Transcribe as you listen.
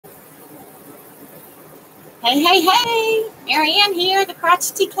Hey, hey, hey. Marieanne here, the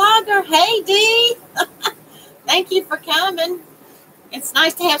crotchety clogger. Hey, Dee. Thank you for coming. It's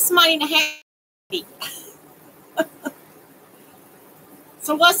nice to have somebody in the house.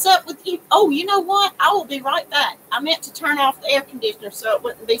 So what's up with you? Oh, you know what? I will be right back. I meant to turn off the air conditioner so it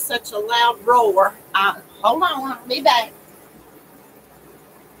wouldn't be such a loud roar. Hold on. I'll be back.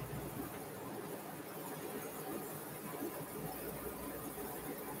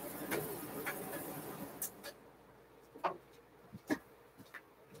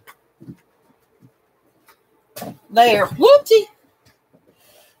 There. Whoopsie.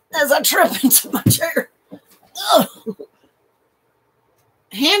 As I trip into my chair. Ugh.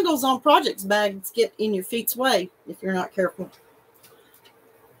 Handles on projects bags get in your feet's way if you're not careful.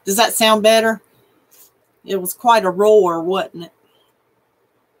 Does that sound better? It was quite a roar, wasn't it?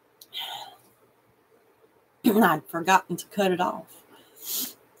 I'd forgotten to cut it off.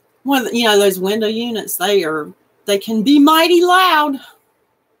 Well, you know, those window units, they can be mighty loud.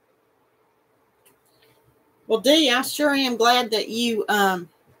 Well, Dee, I sure am glad that you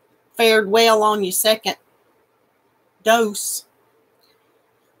fared well on your second dose.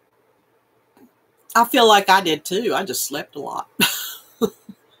 I feel like I did too. I just slept a lot.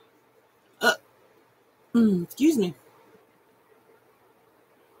 Excuse me.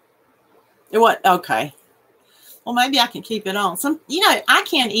 What? Okay. Well, maybe I can keep it on. I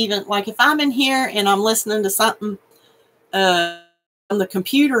can't even, like, if I'm in here and I'm listening to something on the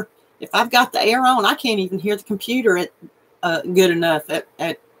computer, if I've got the air on, I can't even hear the computer at good enough at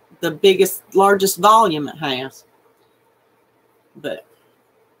the largest volume it has. But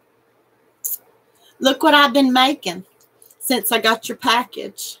look what I've been making since I got your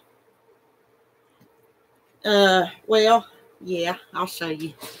package. Well, yeah, I'll show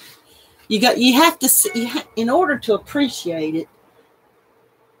you. You have to see, in order to appreciate it.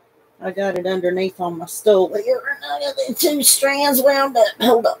 I got it underneath on my stove here. I got the two strands wound up.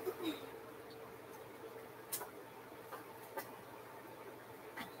 Hold up.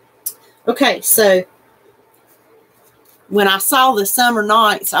 Okay, so when I saw the summer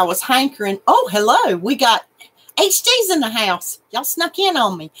nights, I was hankering. Oh, hello. We got HD's in the house. Y'all snuck in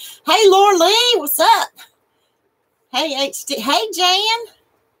on me. Hey, Laura Lee, what's up? Hey, HD. Hey, Jan.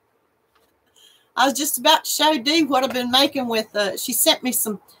 I was just about to show Dee what I've been making with, she sent me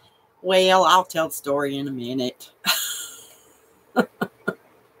some, well, I'll tell the story in a minute.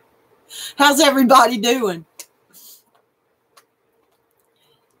 How's everybody doing?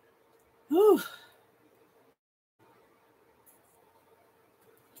 Whew.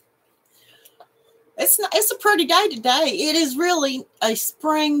 It's a pretty day today. It is really a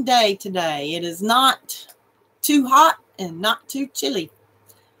spring day today. It is not too hot and not too chilly.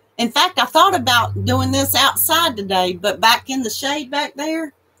 In fact, I thought about doing this outside today, but back in the shade back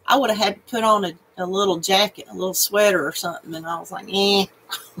there, I would have had to put on a little jacket, a little sweater or something, and I was like, eh.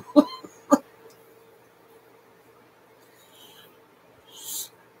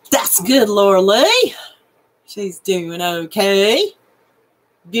 That's good, Laura Lee. She's doing okay.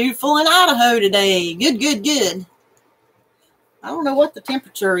 Beautiful in Idaho today. Good, good, good. I don't know what the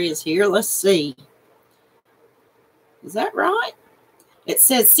temperature is here. Let's see. Is that right? It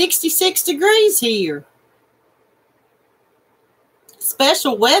says 66 degrees here.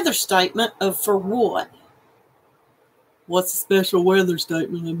 Special weather statement for what? What's the special weather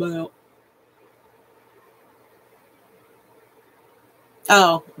statement about?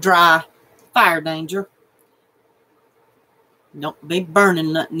 Oh, dry. Fire danger. Don't be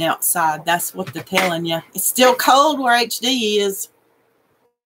burning nothing outside. That's what they're telling you. It's still cold where HD is.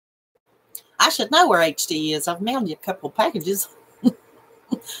 I should know where HD is. I've mailed you a couple packages.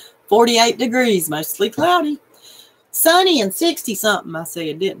 48 degrees, mostly cloudy. Sunny and 60-something, I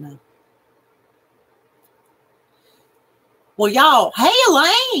said, didn't I? Well, y'all, hey,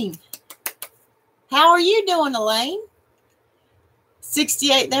 Elaine. How are you doing, Elaine?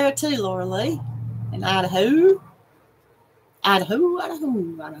 68 there, too, Laura Lee. In Idaho. Idaho,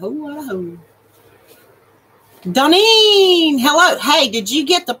 Idaho, Idaho, Idaho. Doneen, hello. Hey, did you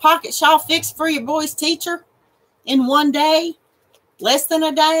get the pocket shawl fixed for your boy's teacher in one day? Less than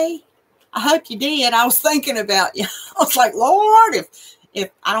a day? I hope you did. I was thinking about you. I was like, Lord,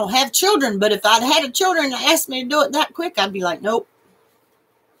 if I don't have children, but if I'd had a children and asked me to do it that quick, I'd be like, nope.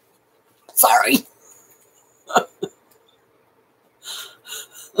 Sorry.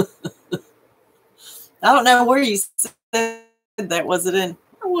 I don't know where you said that. Was it in?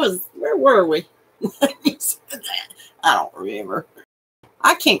 Where were we? You said that. I don't remember.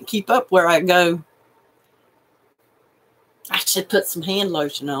 I can't keep up where I go. I should put some hand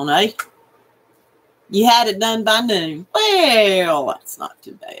lotion on, eh? You had it done by noon. Well, that's not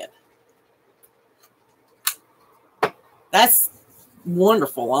too bad. That's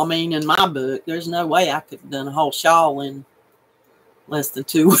wonderful. I mean, in my book, there's no way I could have done a whole shawl in less than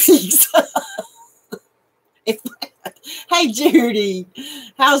 2 weeks. Hey, Judy.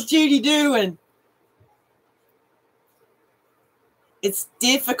 How's Judy doing? It's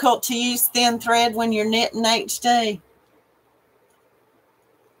difficult to use thin thread when you're knitting, HD.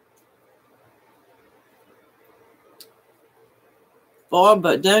 Boy,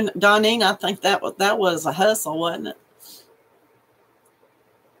 but Donine, I think that was a hustle, wasn't it?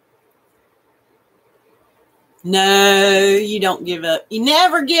 No, you don't give up. You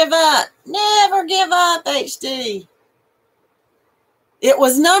never give up. Never give up, HD. It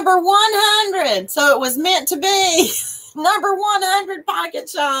was number 100, so it was meant to be. Number 100 pocket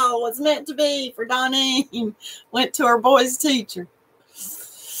shawl was meant to be for Donine. Went to her boy's teacher.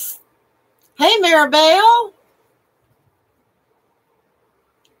 Hey, Maribel.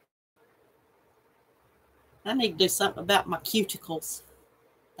 I need to do something about my cuticles.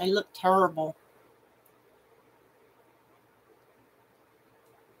 They look terrible.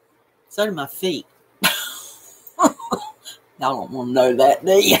 So do my feet. Y'all don't want to know that,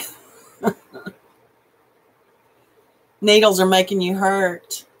 do you? Needles are making you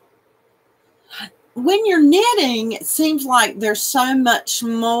hurt. When you're knitting, it seems like there's so much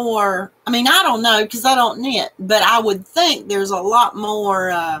more. I mean, I don't know because I don't knit, but I would think there's a lot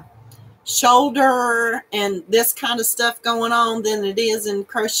more shoulder and this kind of stuff going on than it is in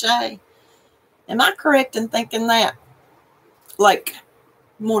crochet. Am I correct in thinking that? Like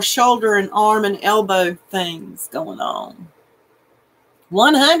more shoulder and arm and elbow things going on.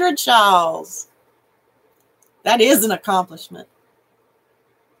 100 shawls. That is an accomplishment.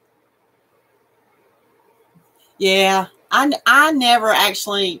 Yeah, I never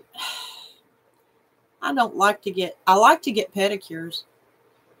actually, I like to get pedicures,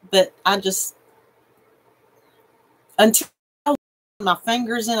 but I just, until my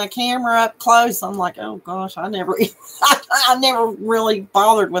fingers in a camera up close, I'm like, oh gosh, I never really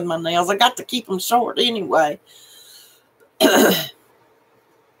bothered with my nails. I got to keep them short anyway.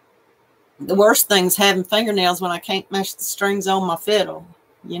 The worst thing's having fingernails when I can't mesh the strings on my fiddle.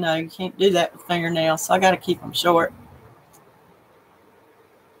 You know, you can't do that with fingernails, so I got to keep them short.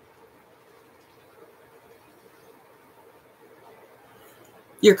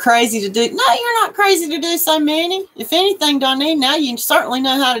 You're crazy to do. No, you're not crazy to do so many. If anything, Donnie, now you certainly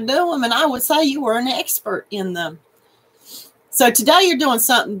know how to do them, and I would say you were an expert in them. So today you're doing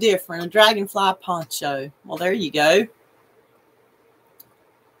something different, a dragonfly poncho. Well, there you go.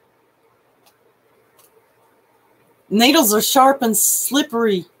 Needles are sharp and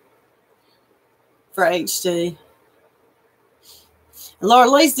slippery for HD. Laura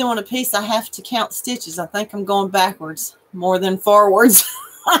Lee's doing a piece. I have to count stitches. I think I'm going backwards more than forwards.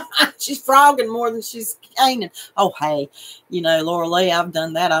 She's frogging more than she's gaining. Oh, hey, you know, Laura Lee, I've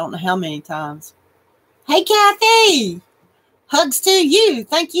done that I don't know how many times. Hey, Kathy. Hugs to you.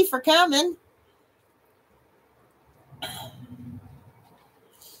 Thank you for coming.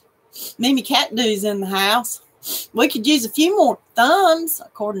 Mimi Catdoo's in the house. We could use a few more thumbs,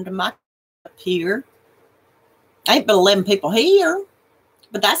 according to my up here. Ain't but 11 people here,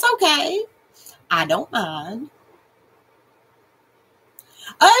 but that's okay. I don't mind.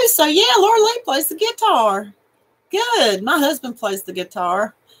 Oh, so yeah, Laura Lee plays the guitar. Good. My husband plays the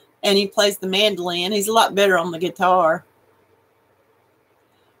guitar, and he plays the mandolin. He's a lot better on the guitar.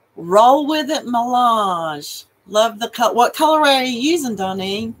 Roll with it, melange. Love the color. What color are you using,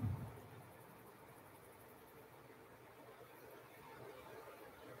 Donnie?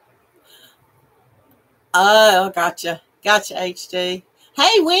 Oh, gotcha. Gotcha, HD.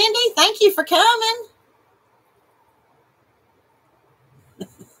 Hey, Wendy, thank you for coming.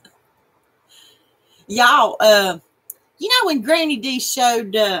 Y'all, you know when Granny D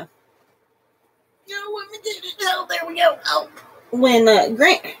showed, oh, there we go. Oh, when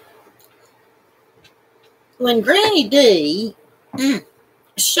Granny D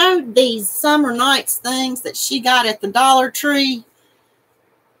showed these summer nights things that she got at the Dollar Tree,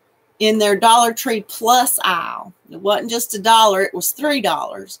 in their Dollar Tree Plus aisle. It wasn't just $1, it was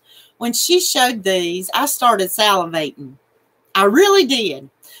 $3. When she showed these, I started salivating. I really did.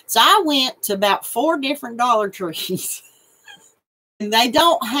 So I went to about 4 different Dollar Trees. And they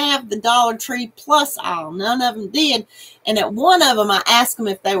don't have the Dollar Tree Plus aisle. None of them did. And at one of them, I asked them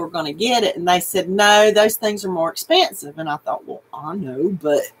if they were going to get it. And they said, no, those things are more expensive. And I thought, well, I know,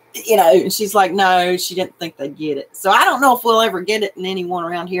 but you know, and she's like, no, she didn't think they'd get it. So I don't know if we'll ever get it in anyone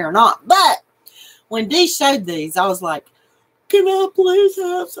around here or not. But when Dee showed these, I was like, can I please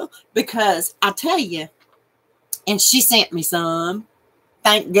have some? Because I tell you, and she sent me some.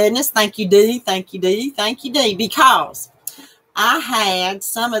 Thank goodness. Thank you, Dee. Thank you, Dee. Thank you, Dee. Because I had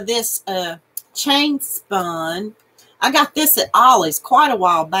some of this chain spun. I got this at Ollie's quite a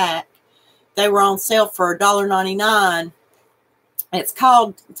while back. They were on sale for $1.99.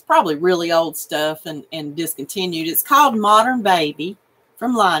 It's probably really old stuff and discontinued. It's called Modern Baby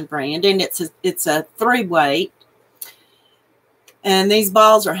from Line Brand, and it's a 3-weight. And these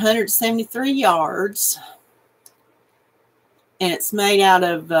balls are 173 yards. And it's made out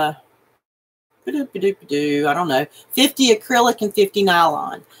of, I don't know, 50 acrylic and 50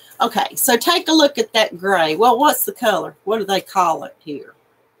 nylon. Okay, so take a look at that gray. Well, what's the color? What do they call it here?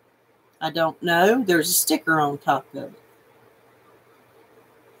 I don't know. There's a sticker on top of it.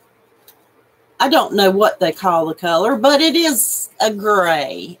 I don't know what they call the color, but it is a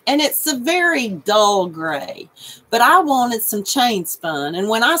gray, and it's a very dull gray. But I wanted some chain spun, and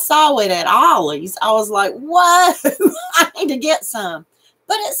when I saw it at Ollie's, I was like, whoa, I need to get some.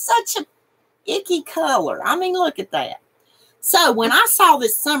 But it's such a icky color. I mean, look at that. So when I saw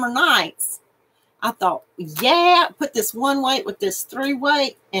this Summer Nights, I thought, yeah, put this 1-weight with this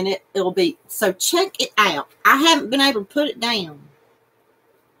 3-weight, and it'll be, so check it out. I haven't been able to put it down.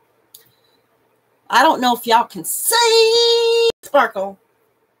 I don't know if y'all can see sparkle.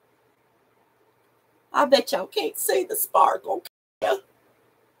 I bet y'all can't see the sparkle. I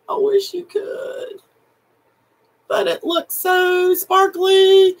wish you could. But it looks so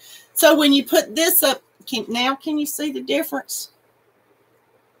sparkly. So when you put this up, can you see the difference?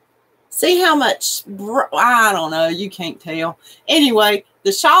 See how much, I don't know, you can't tell. Anyway,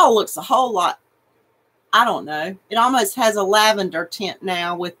 the shawl looks a whole lot, I don't know. It almost has a lavender tint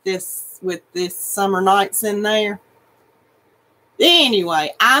now with this Summer Nights in there.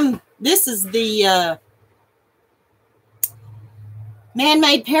 Anyway, this is the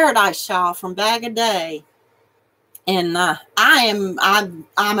Man-Made Paradise shawl from Bag O' Day. And I'm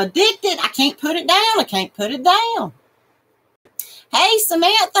addicted. I can't put it down. I can't put it down. Hey,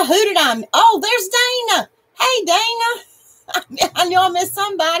 Samantha, who did I? Oh, there's Dana. Hey, Dana. I know I missed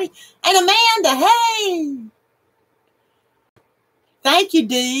somebody. And Amanda, hey. Thank you,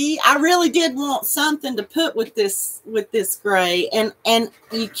 Dee. I really did want something to put with this gray, and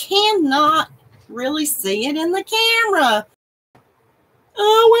you cannot really see it in the camera.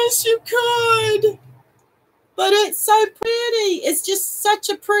 I wish you could, but it's so pretty. It's just such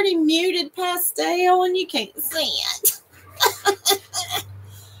a pretty muted pastel, and you can't see it.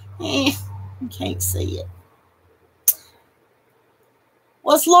 You can't see it.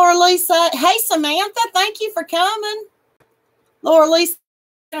 What's Laura Lisa? Hey, Samantha, thank you for coming. Laura Lisa,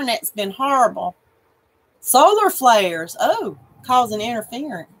 the internet's been horrible. Solar flares. Oh, causing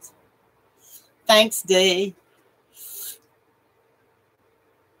interference. Thanks, Dee.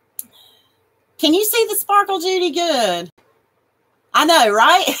 Can you see the sparkle, Judy? Good. I know,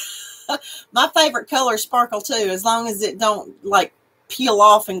 right? My favorite color is sparkle, too, as long as it don't, like, peel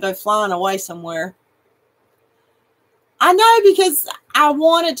off and go flying away somewhere. I know, because I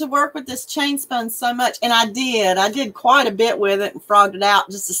wanted to work with this chain spun so much, and I did. I did quite a bit with it and frogged it out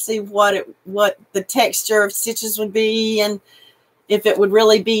just to see what the texture of stitches would be and if it would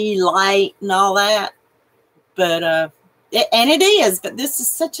really be light and all that. But and it is. But this is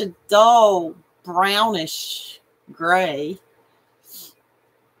such a dull brownish gray,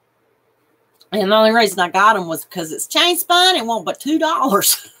 and the only reason I got them was because it's chain spun and won't but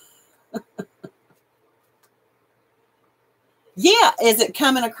 $2. Yeah, is it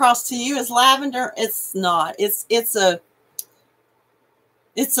coming across to you as lavender? It's not. It's a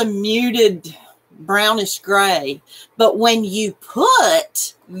muted brownish gray. But when you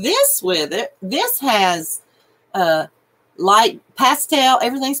put this with it, this has light pastel.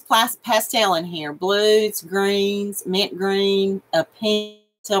 Everything's pastel in here. Blues, greens, mint green, a pink,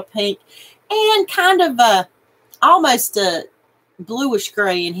 and kind of almost a bluish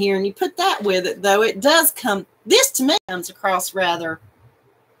gray in here. And you put that with it, though, it does come. This to me comes across rather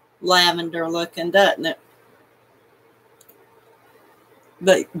lavender looking, doesn't it?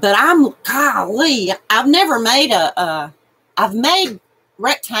 But I'm, golly, I've never made I've made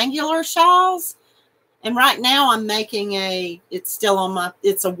rectangular shawls, and right now I'm making it's still on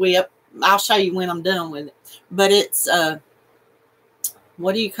it's a whip. I'll show you when I'm done with it. But it's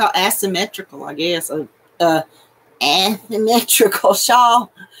what do you call asymmetrical, I guess, asymmetrical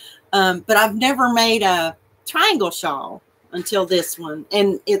shawl. But I've never made a triangle shawl until this one.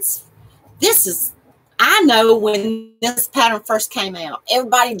 And I know when this pattern first came out,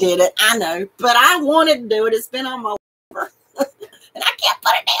 everybody did it. I know, but I wanted to do it. It's been on my list, and I can't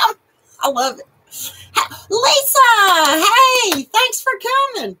put it down. I love it. Lisa, hey, thanks for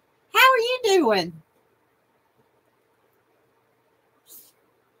coming. How are you doing?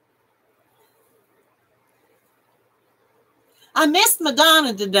 I missed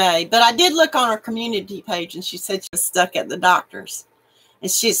Madonna today, but I did look on her community page and she said she was stuck at the doctor's.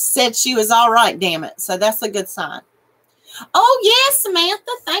 And she said she was all right, damn it. So that's a good sign. Oh, yes,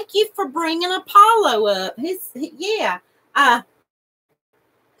 Samantha. Thank you for bringing Apollo up. Yeah. I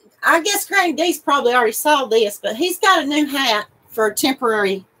guess Granny D's probably already saw this, but he's got a new hat for a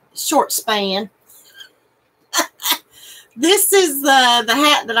temporary short span. This is the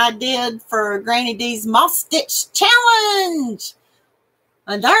hat that I did for Granny D's Moss Stitch Challenge.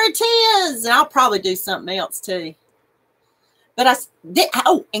 And there it is. And I'll probably do something else too. But I did.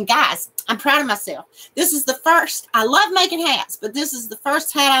 Oh, and guys, I'm proud of myself. This is the first. I love making hats, but this is the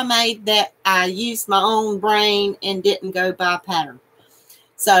first hat I made that I used my own brain and didn't go by pattern.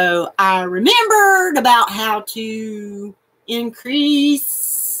 So I remembered about how to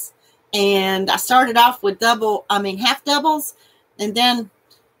increase, and I started off with half doubles, and then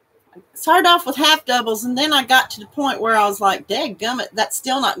started off with half doubles, and then I got to the point where I was like, dadgummit, that's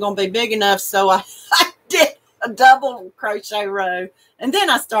still not going to be big enough. So I did a double crochet row, and then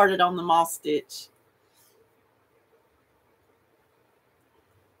I started on the moss stitch.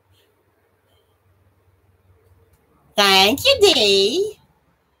 Thank you, Dee.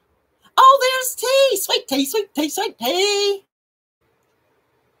 Oh, there's tea. Sweet tea, sweet tea, sweet tea.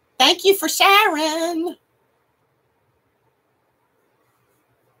 Thank you for sharing.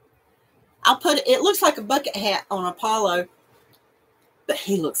 I'll put it. It looks like a bucket hat on Apollo, but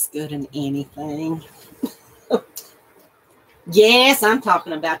he looks good in anything. Yes, I'm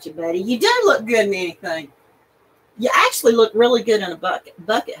talking about you, buddy. You do look good in anything. You actually look really good in a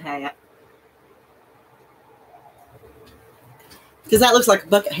bucket hat. Because that looks like a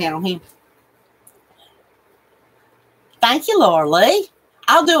bucket hat on him. Thank you, Laura Lee.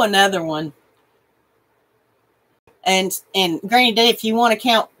 I'll do another one. And Granny D, if you want to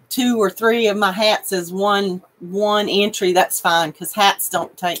count 2 or 3 of my hats as one entry, that's fine, because hats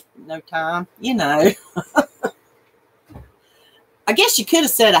don't take no time, you know. I guess you could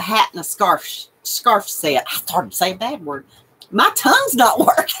have said a hat and a scarf set. I started to say a bad word. My tongue's not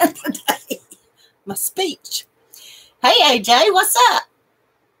working today. My speech. Hey, AJ, what's up?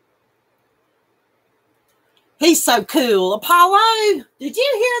 He's so cool. Apollo, did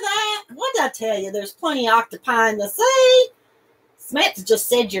you hear that? What did I tell you? There's plenty of octopi in the sea. Samantha just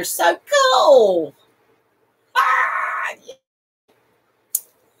said you're so cool. Ah, yeah.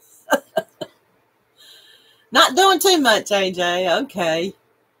 Not doing too much, AJ. Okay.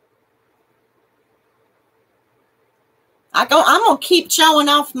 I'm going to keep showing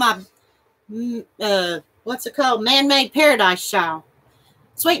off my, what's it called? Man-made paradise shawl.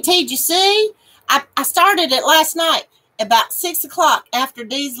 Sweet tea, did you see? I started it last night about 6 o'clock after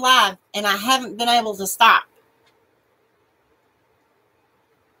Dee's live, and I haven't been able to stop.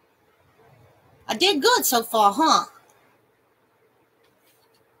 I did good so far, huh?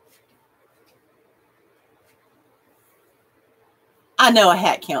 I know a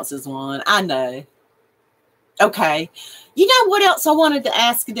hat counts as one. I know. Okay. You know what else I wanted to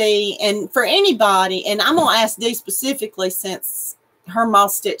ask Dee, and for anybody, and I'm going to ask Dee specifically since her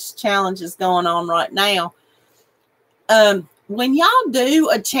moss stitch challenge is going on right now. When y'all do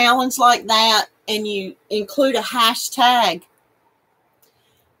a challenge like that and you include a hashtag,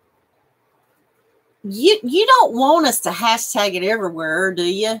 you don't want us to hashtag it everywhere, do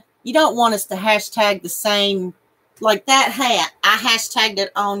you? You don't want us to hashtag the same, like that hat. I hashtagged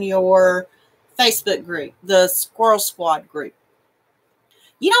it on your Facebook group, the Squirrel Squad group.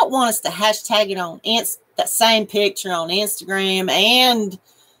 You don't want us to hashtag it on that same picture on Instagram and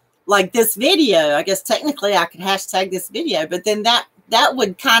like this video. I guess technically I could hashtag this video, but then that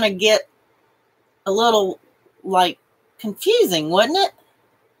would kind of get a little like confusing, wouldn't it?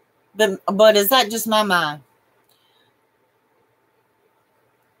 But is that just my mind?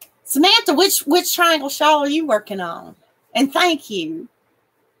 Samantha, which triangle shawl are you working on? And thank you.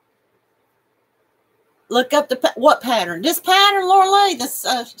 Look up what pattern? This pattern, Laura Lee. This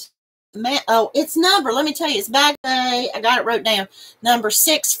it's number. Let me tell you, it's back. I got it wrote down. Number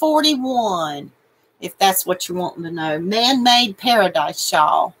 641. If that's what you're wanting to know, man-made paradise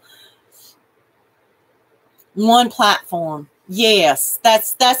shawl. One platform. Yes,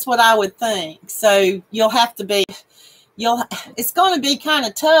 that's what I would think. So you'll have to be. It's going to be kind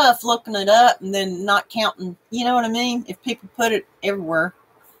of tough looking it up and then not counting. You know what I mean? If people put it everywhere.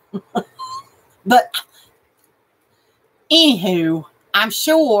 But anywho, I'm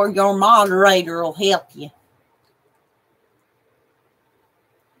sure your moderator will help you.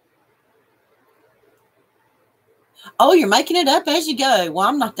 Oh, you're making it up as you go. Well,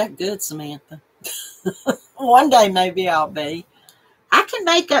 I'm not that good, Samantha. One day maybe I'll be. I can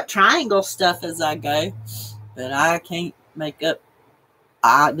make up triangle stuff as I go, but I can't makeup.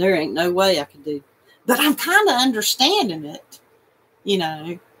 There ain't no way I could do. But I'm kind of understanding it, you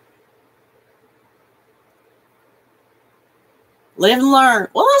know. Live and learn.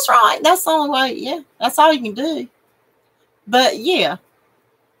 Well, that's right. That's the only way. Yeah, that's all you can do. But yeah.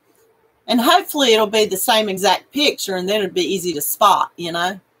 And hopefully it'll be the same exact picture, and then it'll be easy to spot, you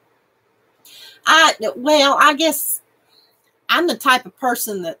know. Well, I guess I'm the type of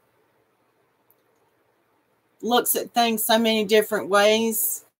person that looks at things so many different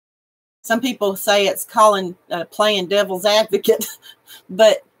ways. Some people say it's playing devil's advocate,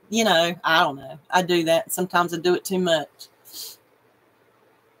 but you know, I don't know. I do that. Sometimes I do it too much.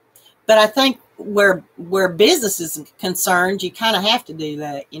 But I think where business is concerned, you kind of have to do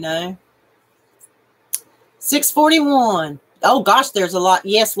that, you know. 641. Oh gosh, there's a lot.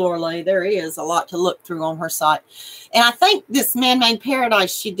 Yes, Lorelei, there is a lot to look through on her site. And I think this Man-Made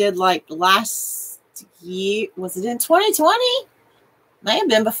Paradise she did like last year. Was it in 2020? May have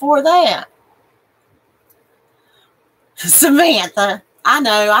been before that. Samantha, I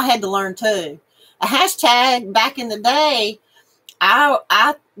know, I had to learn too. A hashtag back in the day,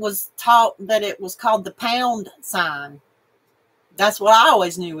 I was taught that it was called the pound sign. That's what I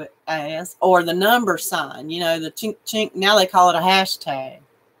always knew it as. Or the number sign, you know, the chink chink. Now they call it a hashtag.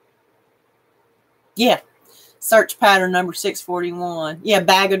 Yeah. Search pattern number 641. Yeah,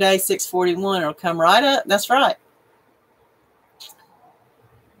 bag of day 641. It'll come right up. That's right.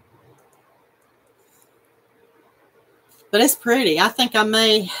 But it's pretty. I think I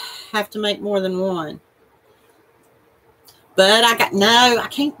may have to make more than one. But I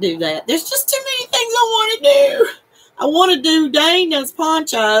can't do that. There's just too many things I want to do. I want to do Dana's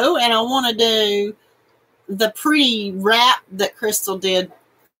poncho, and I want to do the pretty wrap that Crystal did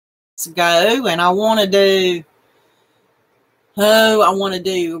ago, and I want to do,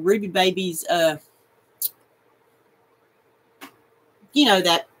 Ruby Baby's, you know,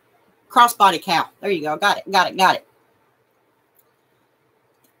 that crossbody cow. There you go. Got it.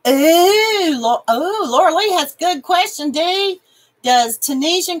 Laura Lee has a good question, D. Does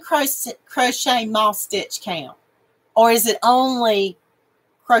Tunisian crochet moss stitch count? Or is it only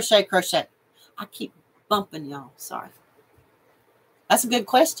crochet? I keep bumping y'all. Sorry. That's a good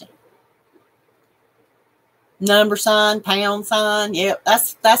question. Number sign, pound sign. Yep,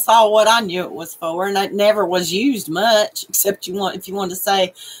 that's all what I knew it was for. And it never was used much, except if you want to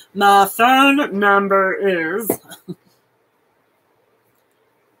say, my phone number is...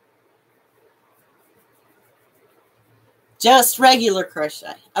 Just regular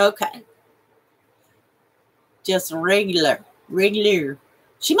crochet. Okay. Just regular.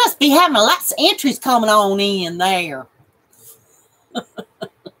 She must be having lots of entries coming on in there.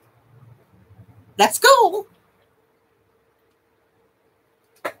 That's cool.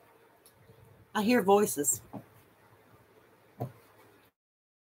 I hear voices.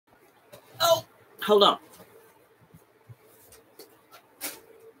 Oh, hold on.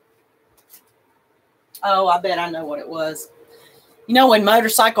 Oh, I bet I know what it was. You know when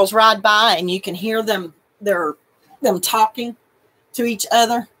motorcycles ride by and you can hear them talking to each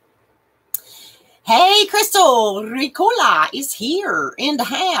other? Hey, Crystal Ricola is here in the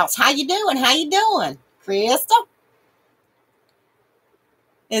house. How you doing? Crystal?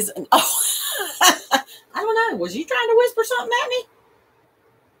 I don't know. Was you trying to whisper something at me?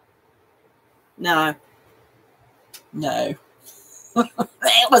 No.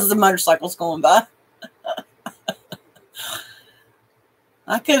 It was the motorcycles going by.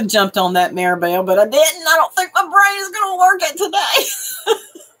 I could have jumped on that Maribel, but I didn't. I don't think my brain is going to work it today.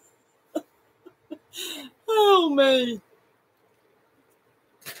 Oh, man.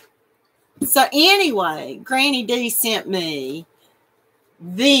 So anyway, Granny D sent me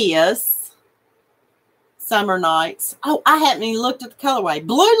this Summer Nights. Oh, I haven't even looked at the colorway.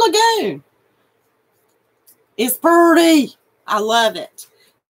 Blue Lagoon. It's pretty. I love it.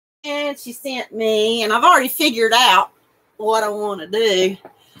 And she sent me, and I've already figured out what I want to do.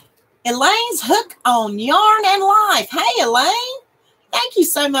 Elaine's Hook on Yarn and Life. Hey, Elaine. Thank you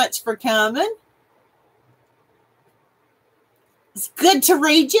so much for coming. It's good to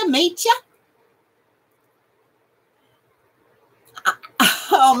read you, meet you.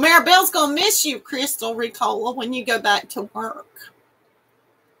 Oh, Maribel's going to miss you, Crystal Ricola, when you go back to work.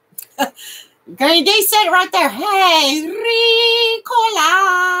 Granny D said it right there. Hey,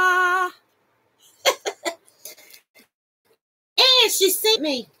 Ricola. And she sent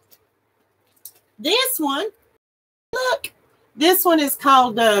me this one. Look, this one is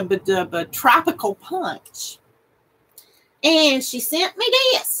called Tropical Punch. And she sent me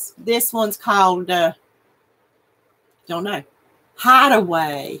this. This one's called, don't know,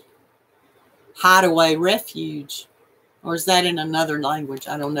 Hideaway Refuge. Or is that in another language?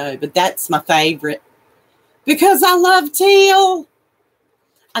 I don't know. But that's my favorite. Because I love teal.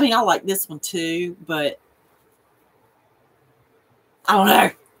 I mean, I like this one too. But I don't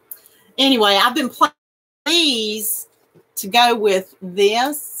know. Anyway, I've been planning these to go with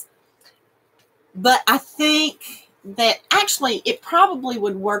this. But I think that actually it probably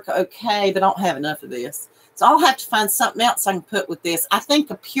would work okay. But I don't have enough of this. So I'll have to find something else I can put with this. I think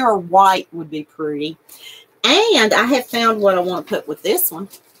a pure white would be pretty. And I have found what I want to put with this one.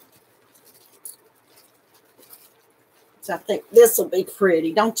 So I think this will be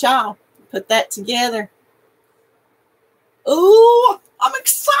pretty. Don't y'all? Put that together. Ooh, I'm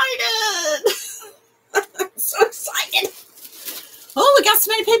excited. I'm so excited. Oh, we got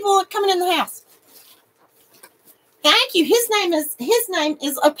so many people coming in the house. Thank you. His name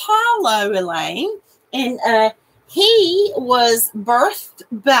is Apollo, Elaine. And he was birthed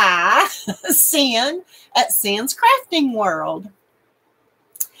by Sin at Sin's Crafting World.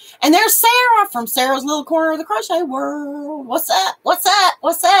 And there's Sarah from Sarah's Little Corner of the Crochet World. What's up? What's up?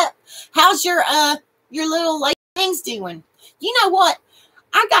 What's up? How's your little things doing? You know what?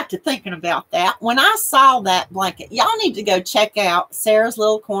 I got to thinking about that. When I saw that blanket, y'all need to go check out Sarah's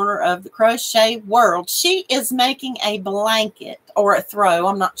Little Corner of the Crochet World. She is making a blanket or a throw.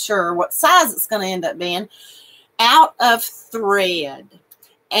 I'm not sure what size it's going to end up being. Out of thread.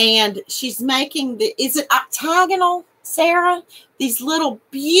 And she's making is it octagonal, Sarah? These little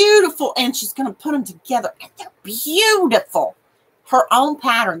beautiful, and she's going to put them together. And they're beautiful. Her own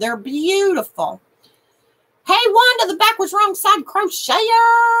pattern. They're beautiful. Hey, Wanda, the backwards wrong side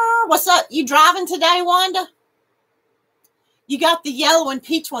crocheter. What's up? You driving today, Wanda? You got the yellow and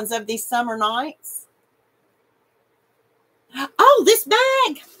peach ones of these summer nights. Oh, this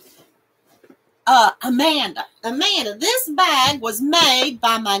bag. Amanda, this bag was made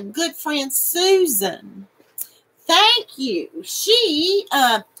by my good friend Susan. Thank you. She,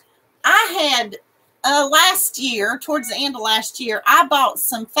 I had last year, towards the end of last year, I bought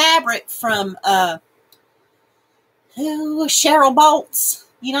some fabric from Cheryl Bolts.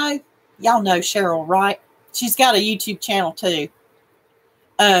 You know, y'all know Cheryl, right? She's got a YouTube channel too.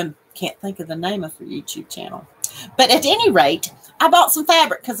 Can't think of the name of her YouTube channel. But at any rate, I bought some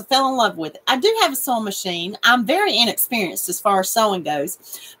fabric because I fell in love with it. I do have a sewing machine. I'm very inexperienced as far as sewing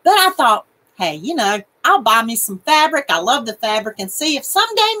goes. But I thought, hey, you know, I'll buy me some fabric. I love the fabric and see if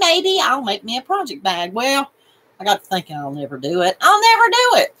someday maybe I'll make me a project bag. Well, I got to thinking I'll never do it. I'll never do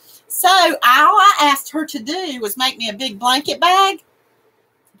it. So all I asked her to do was make me a big blanket bag,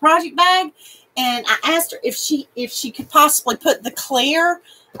 project bag. And I asked her if she could possibly put the clear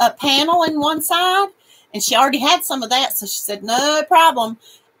panel in one side. And she already had some of that, so she said, no problem.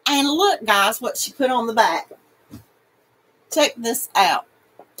 And look, guys, what she put on the back. Check this out.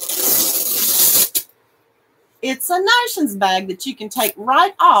 It's a Notions bag that you can take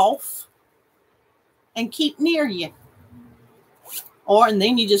right off and keep near you. And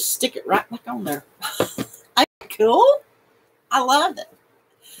then you just stick it right back on there. Ain't that cool? I love it.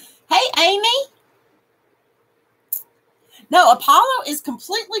 Hey, Amy. No, Apollo is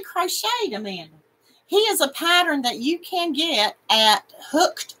completely crocheted, Amanda. He is a pattern that you can get at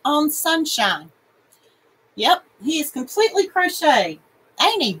Hooked on Sunshine. Yep, he is completely crocheted.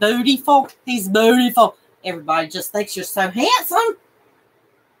 Ain't he beautiful? He's beautiful. Everybody just thinks you're so handsome.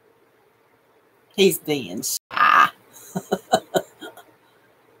 He's being shy.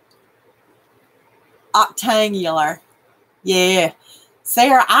 Octangular. Yeah.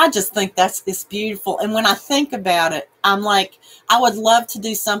 Sarah, I just think it's beautiful. And when I think about it, I'm like, I would love to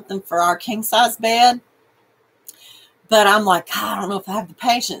do something for our king size bed. But I'm like, God, I don't know if I have the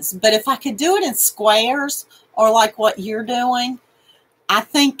patience. But if I could do it in squares or like what you're doing, I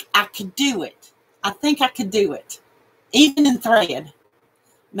think I could do it. I think I could do it. Even in thread. It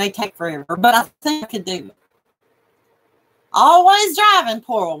may take forever, but I think I could do it. Always driving,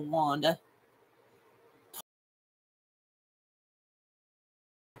 poor old Wanda.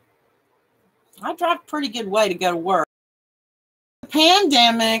 I drive a pretty good way to go to work. The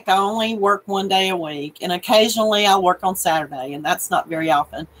pandemic, I only work one day a week, and occasionally I'll work on Saturday, and that's not very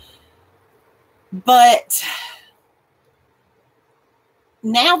often. But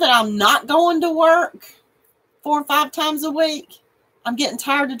now that I'm not going to work 4 or 5 times a week, I'm getting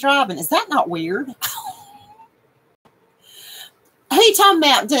tired of driving. Is that not weird? Who you talking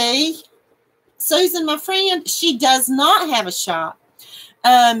about, Dee? Susan, my friend, she does not have a shop.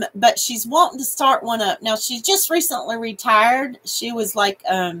 But she's wanting to start one up. Now, she's just recently retired. She was like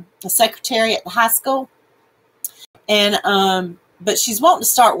a secretary at the high school. And but she's wanting to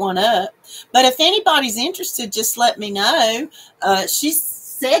start one up. But if anybody's interested, just let me know. She's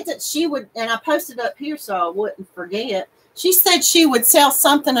said that she would, and I posted up here so I wouldn't forget. She said she would sell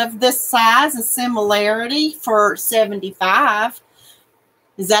something of this size and similarity for $75.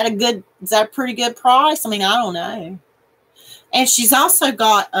 Is that a pretty good price? I mean, I don't know. And she's also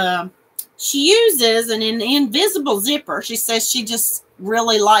got, she uses an invisible zipper. She says she just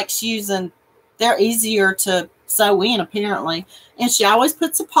really likes using, they're easier to sew in apparently. And she always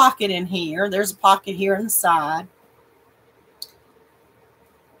puts a pocket in here. There's a pocket here on the side.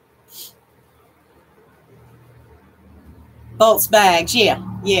 Bolts bags, yeah.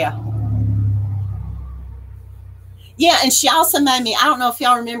 Yeah, and she also made me, I don't know if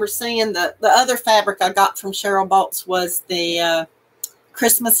y'all remember seeing the other fabric I got from Cheryl Bolts was the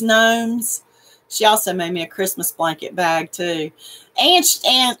Christmas gnomes. She also made me a Christmas blanket bag too.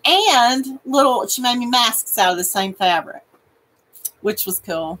 And little, she made me masks out of the same fabric, which was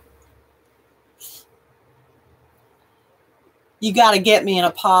cool. You got to get me an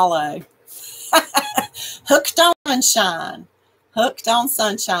Apollo. Hooked on Sunshine. Hooked on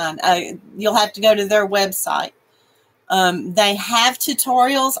Sunshine. You'll have to go to their website. They have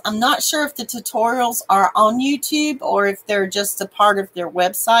tutorials. I'm not sure if the tutorials are on YouTube or if they're just a part of their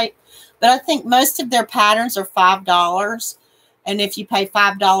website, but I think most of their patterns are $5. And if you pay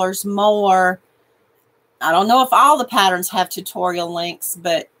 $5 more, I don't know if all the patterns have tutorial links,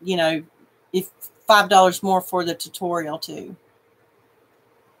 but you know, if $5 more for the tutorial too.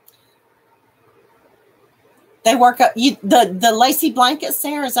 They work up the lacy blanket,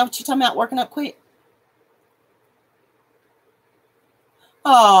 Sarah. Is that what you're talking about? Working up quick?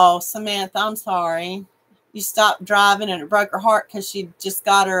 Oh, Samantha, I'm sorry. You stopped driving and it broke her heart because she just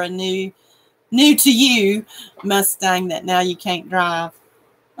got her a new to you Mustang that now you can't drive.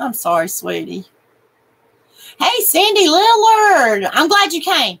 I'm sorry, sweetie. Hey, Sandy Lillard. I'm glad you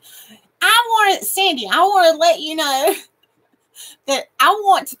came. Sandy, I want to let you know that I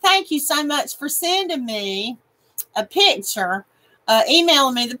want to thank you so much for sending me a picture,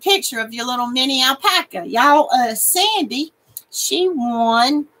 emailing me the picture of your little mini alpaca. Y'all, Sandy, she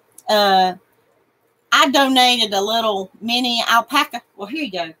won, I donated a little mini alpaca. Well, here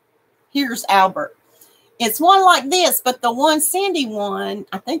you go. Here's Albert. It's one like this, but the one Sandy won,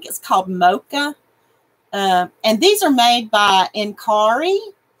 I think it's called Mocha. And these are made by Inkari.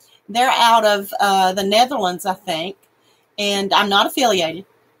 They're out of the Netherlands, I think. And I'm not affiliated.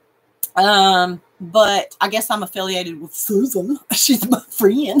 But I guess I'm affiliated with Susan. She's my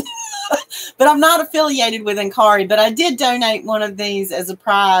friend. But I'm not affiliated with Inkari. But I did donate one of these as a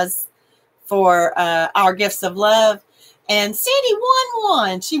prize for our Gifts of Love. And Sandy won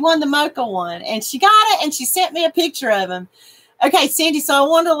one. She won the Mocha one. And she got it, and she sent me a picture of him. Okay, Sandy, so I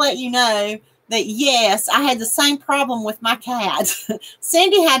wanted to let you know that, yes, I had the same problem with my cat.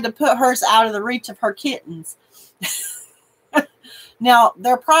 Sandy had to put hers out of the reach of her kittens. Now,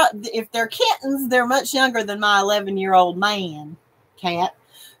 if they're kittens, they're much younger than my 11-year-old man cat.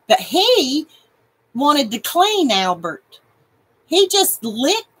 But he wanted to clean Albert. He just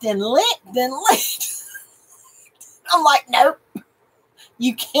licked and licked and licked. I'm like, nope.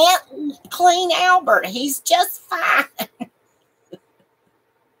 You can't clean Albert. He's just fine.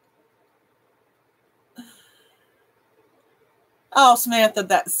 Oh, Samantha,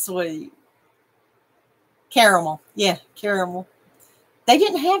 that's sweet. Caramel. Yeah, caramel. They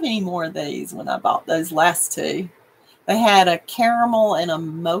didn't have any more of these when I bought those last two. They had a caramel and a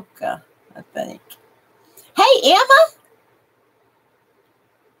mocha, I think. Hey, Emma.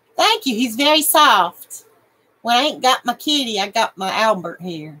 Thank you. He's very soft. When I ain't got my kitty, I got my Albert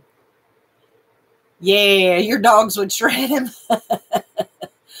here. Yeah, your dogs would shred him.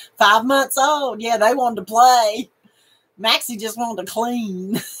 5 months old. Yeah, they wanted to play. Maxie just wanted to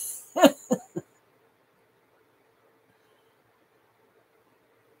clean.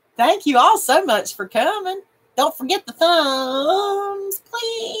 Thank you all so much for coming. Don't forget the thumbs,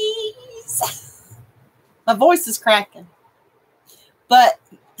 please. My voice is cracking. But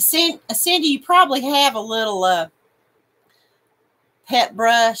Cindy, you probably have a little pet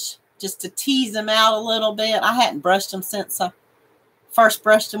brush just to tease them out a little bit. I hadn't brushed them since I first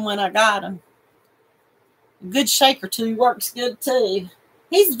brushed them when I got them. A good shake or two works good too.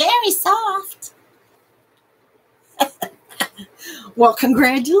 He's very soft. Well,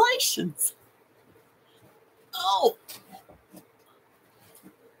 congratulations. Oh.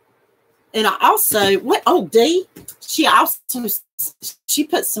 And I also, Dee, she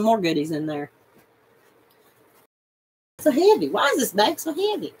put some more goodies in there. So heavy. Why is this bag so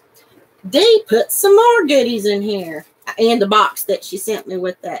heavy? Dee put some more goodies in here. In the box that she sent me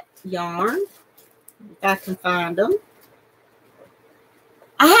with that yarn. If I can find them.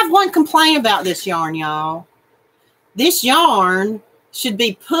 I have one complaint about this yarn, y'all. This yarn should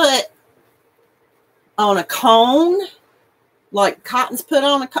be put on a cone, like cotton's put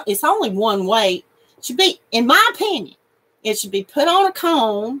on a cone. It's only one weight. It should be, in my opinion, it should be put on a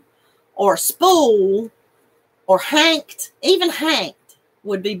cone or a spool or hanked. Even hanked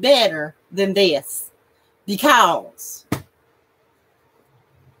would be better than this because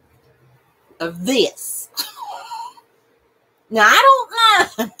of this. Now, I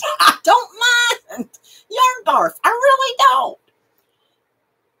don't mind. I don't mind yarn barf. I really don't.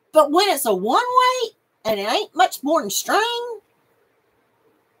 But when it's a one weight and it ain't much more than string,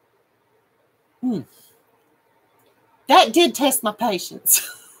 that did test my patience.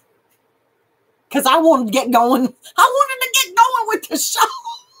 Because I wanted to get going. I wanted to get going with the show.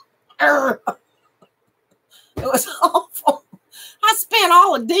 It was awful. I spent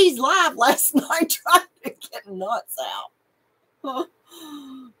all of Dee's live last night trying to get nuts out.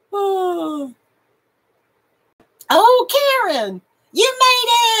 Oh, Karen, you made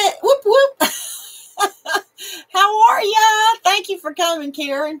it. Whoop, whoop. How are ya? Thank you for coming,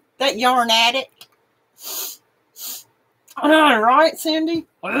 Karen. That yarn addict. Right, Cindy?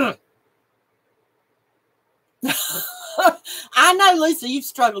 I know, Lisa, you've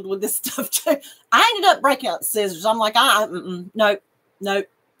struggled with this stuff too. I ended up breaking out the scissors. I'm like, nope.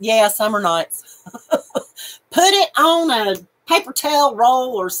 Yeah, summer nights. Put it on a paper towel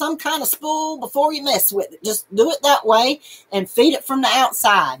roll or some kind of spool before you mess with it. Just do it that way and feed it from the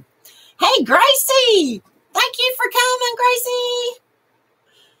outside. Hey, Gracie. Thank you for coming, Gracie.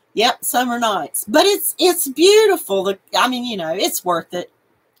 Yep, summer nights. But it's beautiful. I mean, you know, it's worth it.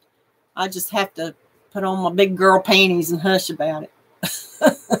 I just have to put on my big girl panties and hush about it.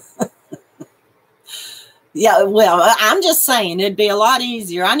 Yeah, well, I'm just saying it'd be a lot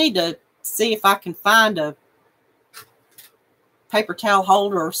easier. I need to see if I can find a paper towel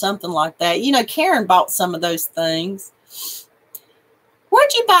holder or something like that. You know, Karen bought some of those things.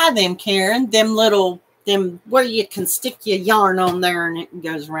 Where'd you buy them, Karen? Them where you can stick your yarn on there and it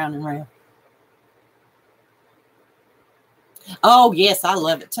goes round and round. Oh, yes, I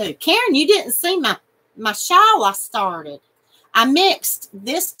love it too. Karen, you didn't see my shawl I started. I mixed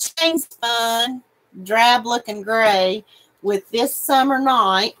this chain spun drab looking gray with this summer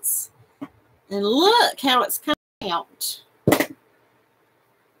nights, and look how it's coming out.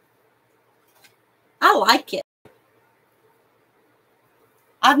 I like it.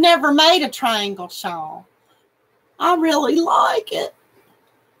 I've never made a triangle shawl. I really like it.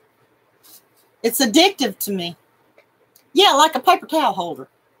 It's addictive to me. Yeah, like a paper towel holder.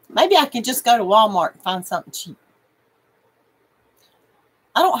 Maybe I can just go to Walmart and find something cheap.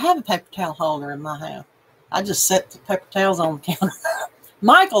 I don't have a paper towel holder in my house. I just set the paper towels on the counter.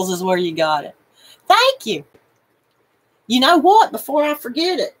 Michael's is where you got it. Thank you. You know what? Before I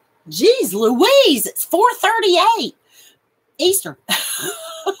forget it. Geez Louise, it's 4:38 Eastern.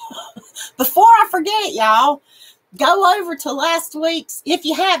 Before I forget it, y'all, go over to last week's, if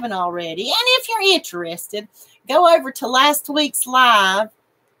you haven't already, and if you're interested, go over to last week's live.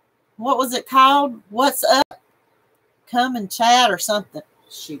 What was it called? What's up? Come and chat or something.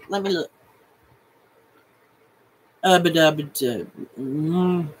 Shoot, let me look.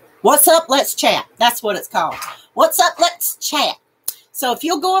 What's up? Let's chat. That's what it's called. What's up? Let's chat. So if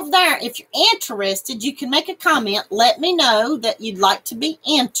you'll go over there, if you're interested, you can make a comment. Let me know that you'd like to be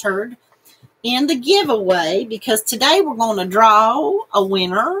entered in the giveaway, because today we're going to draw a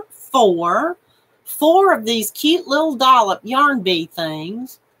winner for 4 of these cute little dollop yarn bee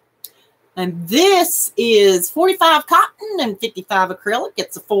things. And this is 45 cotton and 55 acrylic.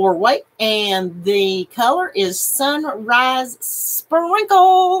 It's a 4 weight. And the color is Sunrise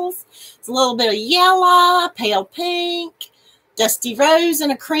Sprinkles. It's a little bit of yellow, pale pink, dusty rose,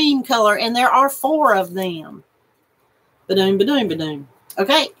 and a cream color. And there are 4 of them. Ba-doom, ba-doom, ba-doom.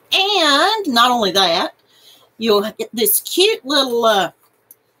 Okay. And not only that, you'll get this cute little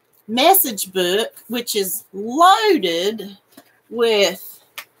message book, which is loaded with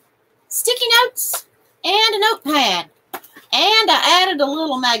sticky notes and a notepad. And I added a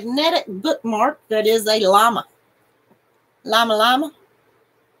little magnetic bookmark that is a llama. Llama.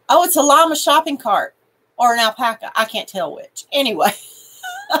 Oh, it's a llama shopping cart or an alpaca. I can't tell which. Anyway,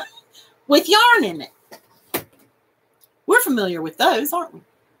 with yarn in it. We're familiar with those, aren't we?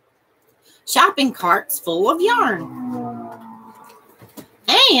 Shopping carts full of yarn.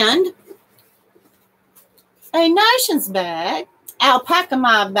 And a notions bag. Alpaca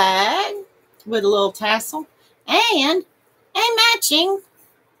my bag with a little tassel and a matching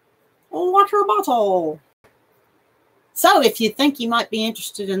water bottle. So if you think you might be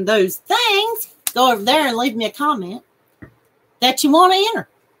interested in those things, go over there and leave me a comment that you want to enter.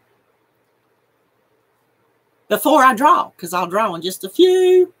 before I draw, because I'll draw in just a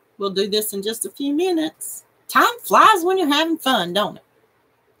few. We'll do this in just a few minutes. Time flies when you're having fun, don't it?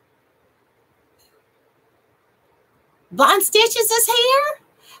 Blind Stitches is here.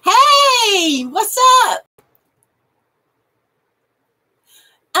 Hey, what's up?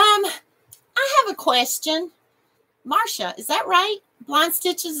 I have a question. Marcia, is that right? Blind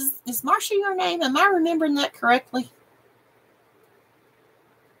Stitches, is Marcia your name? Am I remembering that correctly?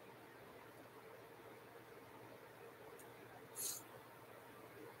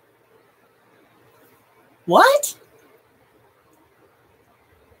 What?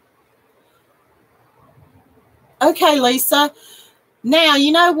 Okay, Lisa. Now,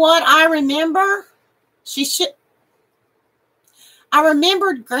 you know what I remember? I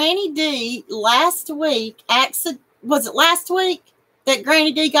remembered Granny D last week. Was it last week that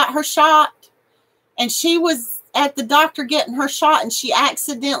Granny D got her shot? And she was at the doctor getting her shot, and she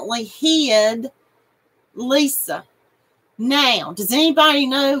accidentally hid Lisa. Now, does anybody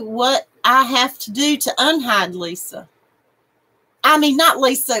know what I have to do to unhide Lisa? I mean, not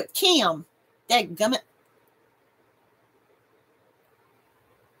Lisa, Kim. Dadgummit.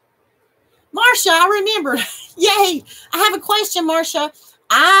 Marcia, I remember. Yay. I have a question, Marcia.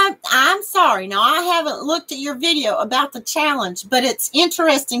 I'm sorry. Now, I haven't looked at your video about the challenge, but it's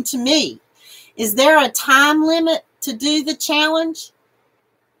interesting to me. Is there a time limit to do the challenge?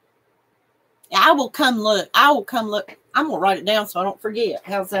 I will come look. I will come look. I'm going to write it down so I don't forget.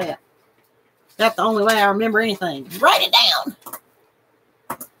 How's that? That's the only way I remember anything. Write it down.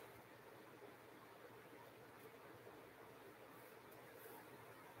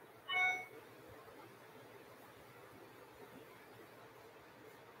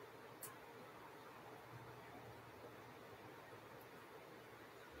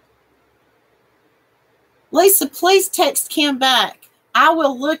 Lisa, please text Kim back. I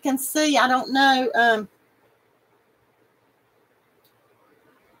will look and see. I don't know.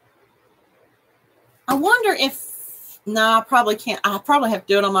 I wonder if, no, I probably can't. I probably have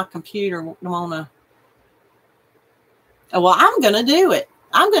to do it on my computer. Well, I'm going to do it.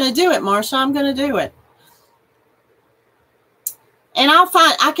 I'm going to do it, Marsha. I'm going to do it. And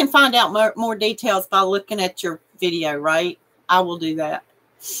I can find out more details by looking at your video, right? I will do that.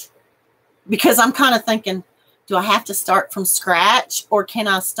 Because I'm kind of thinking, do I have to start from scratch, or can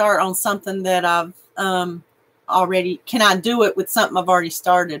I start on something that I've already, can I do it with something I've already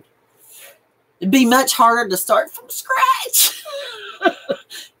started? It'd be much harder to start from scratch.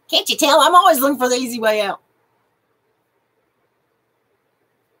 Can't you tell? I'm always looking for the easy way out.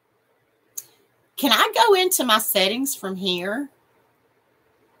 Can I go into my settings from here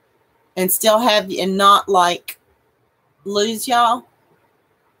and still have, and not like lose y'all?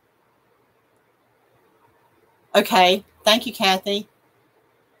 Okay. Thank you, Kathy.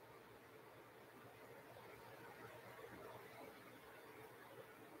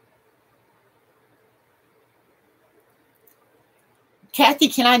 Kathy,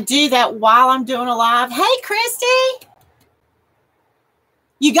 can I do that while I'm doing a live? Hey, Christy.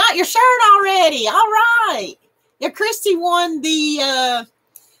 You got your shirt already. All right. Yeah, Christy won the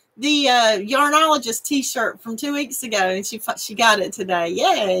Yarnologist t-shirt from 2 weeks ago, and she got it today.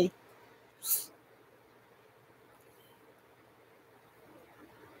 Yay.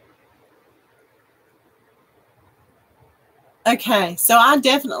 Okay, so I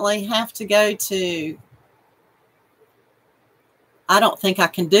definitely have to go to, I don't think I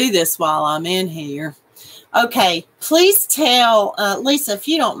can do this while I'm in here. Okay, please tell, Lisa, if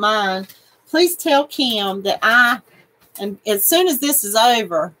you don't mind, please tell Kim that as soon as this is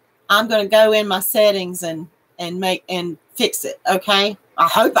over, I'm going to go in my settings and fix it, okay? I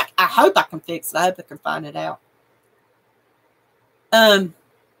hope I can fix it. I hope I can find it out. I'm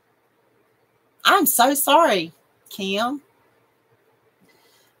so sorry, Kim.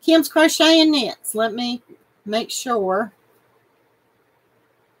 Kim's Crochet and Knits. Let me make sure.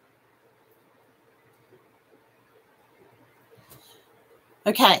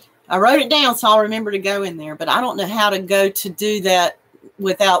 Okay, I wrote it down so I'll remember to go in there, but I don't know how to go to do that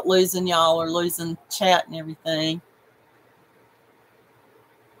without losing y'all or losing chat and everything.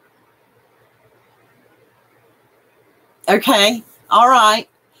 Okay, all right.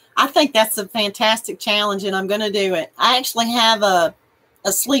 I think that's a fantastic challenge, and I'm going to do it. I actually have a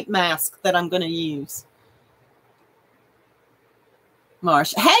sleep mask that I'm going to use.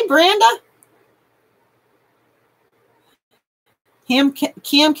 Marsha. Hey, Brenda.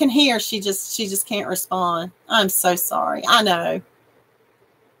 Kim can hear. She just can't respond. I'm so sorry. I know.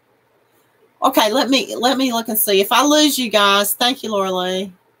 Okay, let me look and see. If I lose you guys, thank you, Laura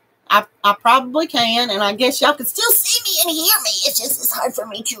Lee. I probably can, and I guess y'all can still see me and hear me. It's just hard for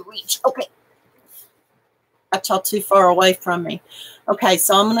me to reach. Okay. Got y'all too far away from me. Okay,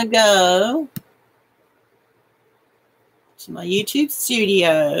 so I'm going to go to my YouTube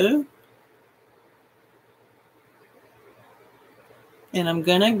studio. And I'm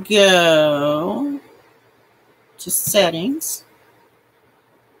going to go to settings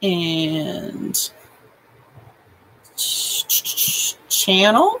and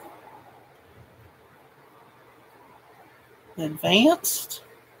channel, advanced.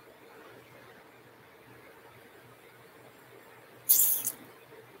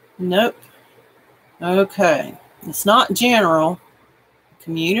 Nope. Okay. It's not general.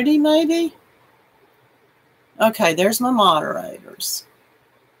 Community, maybe? Okay, there's my moderators.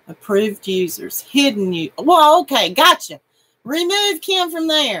 Approved users. Hidden you. Well, okay, gotcha. Remove Kim from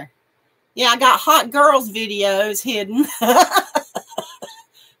there. Yeah, I got hot girls videos hidden.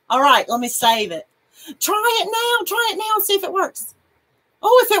 All right, let me save it. Try it now. Try it now and see if it works.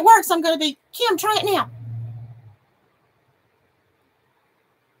 Oh, if it works, I'm going to be, Kim, try it now.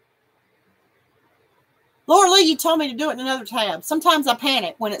 Laura Lee, you told me to do it in another tab. Sometimes I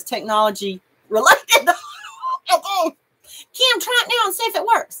panic when it's technology related. Kim, try it now and see if it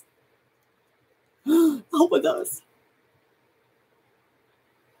works. Hope it does.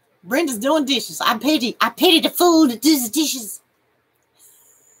 Brenda's doing dishes. I pity the fool that does the dishes.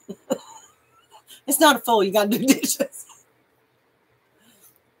 It's not a fool. You got to do dishes.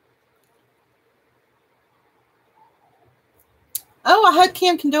 Oh, I hope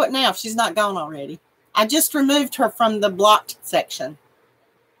Kim can do it now if she's not gone already. I just removed her from the blocked section.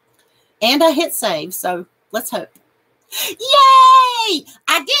 And I hit save, so let's hope. Yay!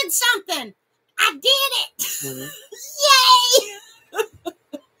 I did something. I did it. Yay!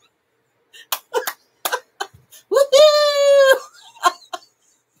 Woohoo!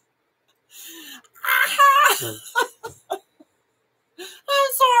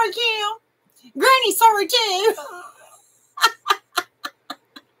 I'm sorry, Kim. Granny's sorry too.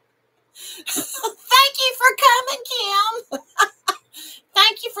 Thank you for coming, Kim.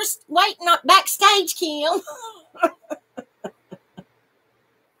 Thank you for waiting up backstage, Kim.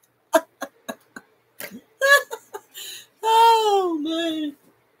 Oh, man.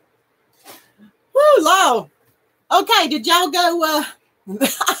 Woo, low. Okay, did y'all go?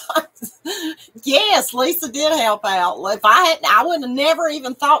 Yes, Lisa did help out. If I hadn't, I would have never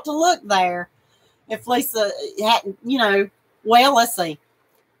even thought to look there. If Lisa hadn't, you know, well, let's see.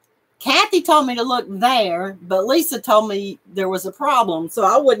 Kathy told me to look there, but Lisa told me there was a problem, so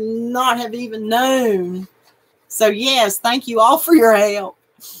I would not have even known. So, yes, thank you all for your help.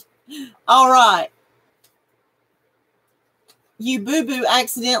 All right. You boo-boo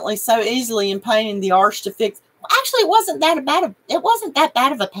accidentally so easily in painting the arch to fix. Actually, it wasn't that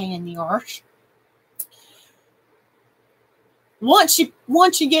bad of a pain in the arch. Once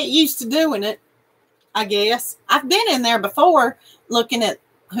you get used to doing it, I guess. I've been in there before looking at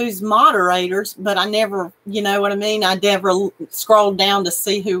who's moderators, but I never, you know what I mean? I never scrolled down to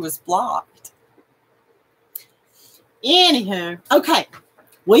see who was blocked. Anywho, okay,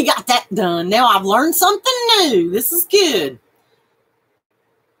 we got that done. Now I've learned something new. This is good.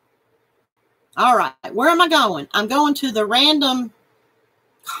 All right, where am I going? I'm going to the random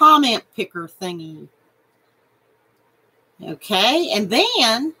comment picker thingy. Okay, and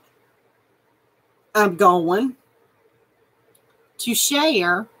then I'm going to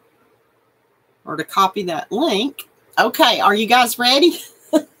share or to copy that link. Okay, are you guys ready?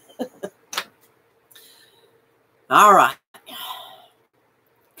 All right.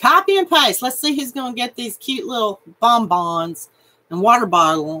 Copy and paste. Let's see who's going to get these cute little bonbons and water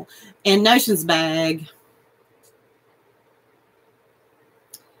bottle and Notions bag.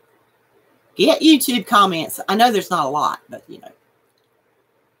 Get YouTube comments. I know there's not a lot, but you know.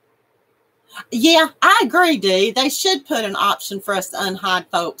 Yeah, I agree, Dee. They should put an option for us to unhide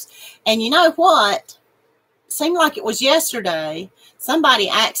folks. And you know what? Seemed like it was yesterday. Somebody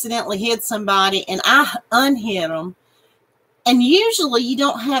accidentally hid somebody, and I unhid them. And usually you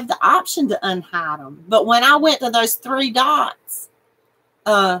don't have the option to unhide them. But when I went to those 3 dots,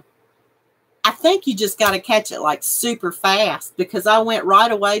 I think you just got to catch it like super fast, because I went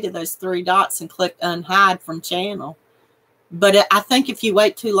right away to those 3 dots and clicked unhide from channel. But I think if you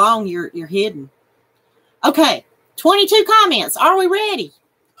wait too long, you're hidden. Okay, 22 comments. Are we ready?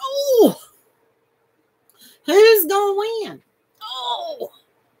 Oh, who's going to win?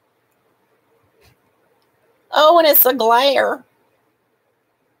 Oh, and it's a glare.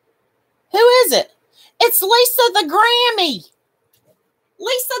 Who is it? It's Lisa the Grammy.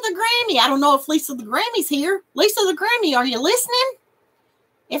 Lisa the Grammy. I don't know if Lisa the Grammy's here. Lisa the Grammy, are you listening?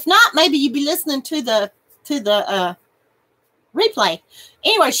 If not, maybe you'd be listening to the replay.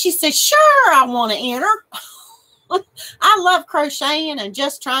 Anyway, she said, sure, I want to enter. I love crocheting and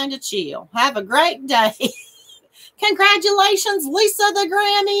just trying to chill. Have a great day. Congratulations, Lisa the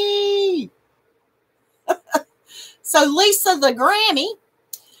Grammy. So Lisa the Grammy,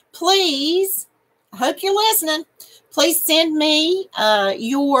 please, I hope you're listening. Please send me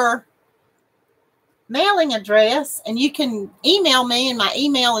your mailing address, and you can email me, and my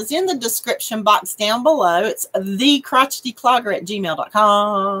email is in the description box down below. It's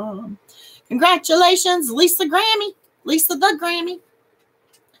thecrotchetyclogger@gmail.com. Congratulations, Lisa Grammy. Lisa the Grammy.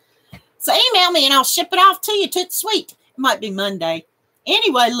 So email me and I'll ship it off to you. Toot sweet. It might be Monday.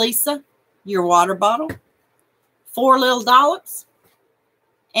 Anyway, Lisa, your water bottle, 4 little dollops,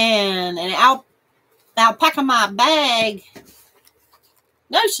 and an alpaca my bag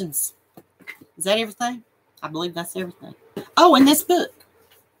notions. Is that everything? I believe that's everything. Oh, and this book.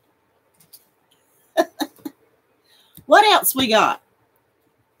 What else we got?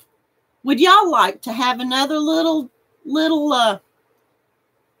 Would y'all like to have another little, another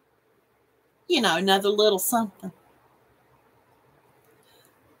little something?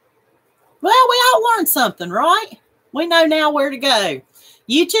 Well, we all learned something, right? We know now where to go.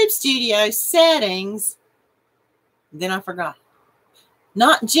 YouTube Studio settings. Then I forgot.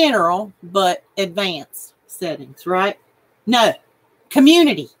 Not general, but advanced settings, right? No.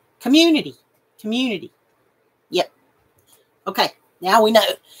 Community. Yep. Okay. Now we know.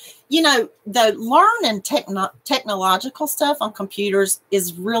 You know, the learning technological stuff on computers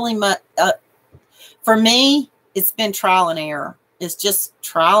is really much, for me, it's been trial and error. It's just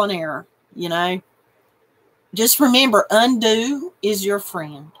trial and error, you know. Just remember, undo is your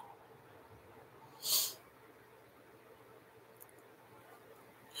friend.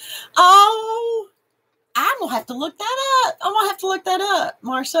 Oh, I'm going to have to look that up.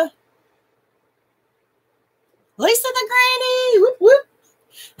 Marsha. Lisa the Granny. Whoop, whoop.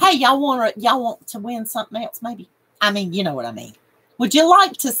 Hey, y'all want to win something else, maybe? I mean, you know what I mean. Would you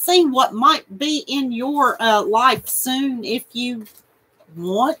like to see what might be in your life soon if you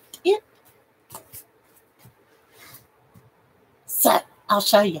want it? So, I'll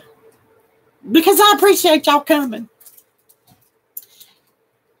show you. Because I appreciate y'all coming.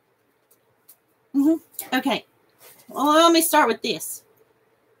 Okay. Well, let me start with this.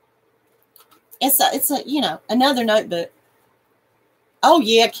 It's a another notebook. Oh,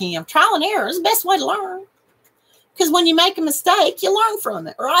 yeah, Kim. Trial and error is the best way to learn. Because when you make a mistake, you learn from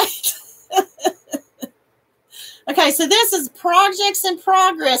it, right? Okay, so this is Projects in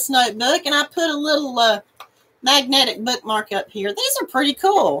Progress notebook, and I put a little magnetic bookmark up here. These are pretty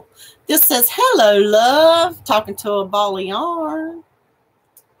cool. This says, hello, love, talking to a ball of yarn.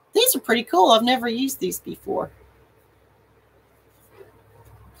 These are pretty cool. I've never used these before.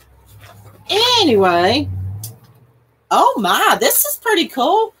 Anyway, oh my, this is pretty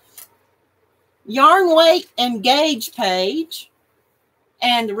cool. Yarn weight and gauge page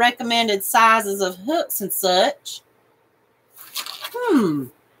and recommended sizes of hooks and such.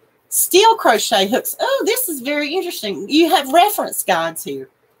 Steel crochet hooks. Oh, this is very interesting. You have reference guides here.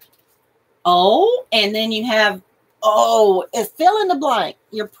 Oh, and then you have, fill in the blank.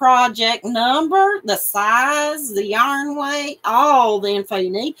 Your project number, the size, the yarn weight, all the info you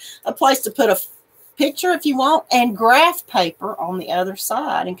need. A place to put a picture if you want, and graph paper on the other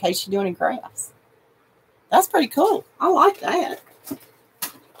side in case you're doing any graphs. That's pretty cool. I like that.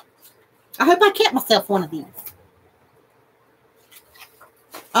 I hope I kept myself one of these.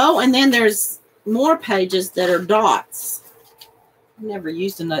 Oh, and then there's more pages that are dots. I've never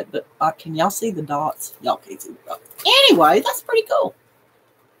used a notebook. Can y'all see the dots? Y'all can't see the dots. Anyway, that's pretty cool.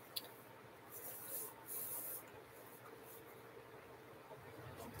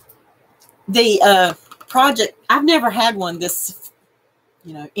 The project, I've never had one this,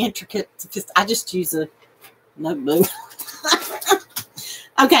 intricate. I just use a notebook.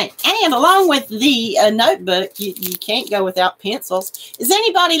 Okay, and along with the notebook, you can't go without pencils. Is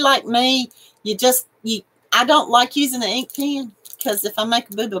anybody like me? I don't like using an ink pen because if I make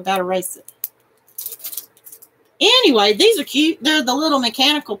a boo-boo, I've got to erase it. Anyway, these are cute. They're the little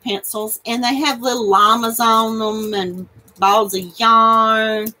mechanical pencils, and they have little llamas on them and balls of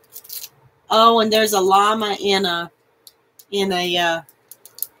yarn. Oh, and there's a llama in a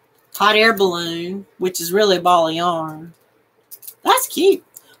hot air balloon, which is really a ball of yarn. That's cute.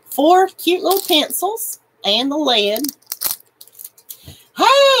 4 cute little pencils and the lead.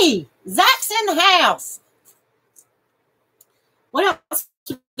 Hey, Zach's in the house. What else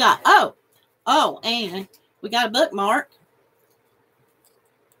we got? Oh, and we got a bookmark.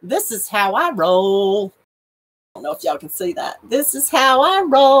 This is how I roll. I don't know if y'all can see that. This is how I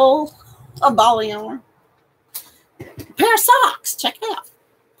roll. A ball of yarn. A pair of socks. Check it out. A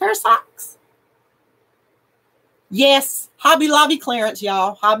pair of socks. Yes, Hobby Lobby clearance,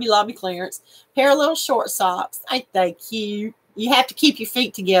 y'all. Hobby Lobby clearance. Pair of little short socks. Ain't they cute? You have to keep your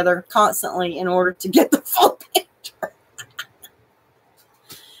feet together constantly in order to get the full picture.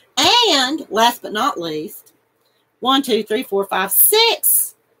 And last but not least, 1, 2, 3, 4, 5,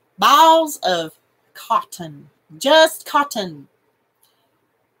 6 balls of cotton. Just cotton.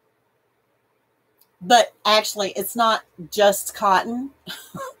 But actually, it's not just cotton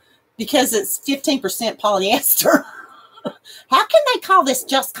because it's 15% polyester. How can they call this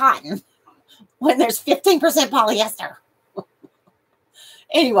just cotton when there's 15% polyester?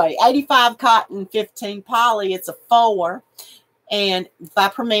 Anyway, 85 cotton, 15 poly. It's a 4. And by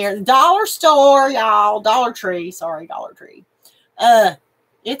Premier, dollar store, y'all, Dollar Tree. Sorry, Dollar Tree.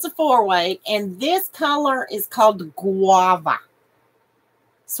 It's a 4-weight. And this color is called guava.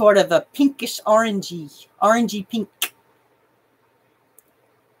 Sort of a pinkish orangey pink.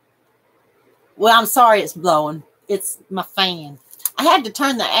 Well, I'm sorry it's blowing. It's my fan. I had to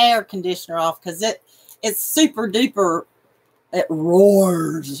turn the air conditioner off because it's super duper. It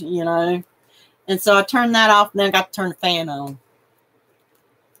roars, you know. And so I turned that off and then I got to turn the fan on.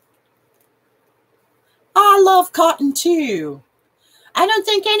 I love cotton too. I don't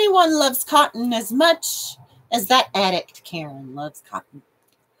think anyone loves cotton as much as that addict Karen loves cotton.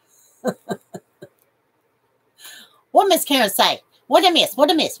 What Miss Karen say? What I miss?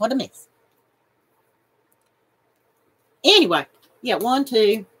 What I miss? What I miss? Anyway, yeah, 1,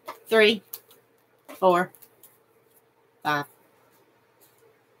 2, 3, 4, 5.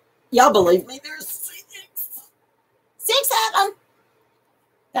 Y'all believe me? There's 6 of them.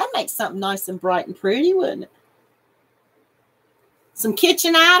 That makes something nice and bright and pretty, wouldn't it? Some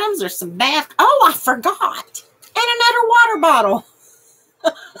kitchen items or some bath. Oh, I forgot. And another water bottle.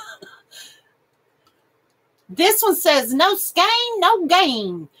 This one says, no skein, no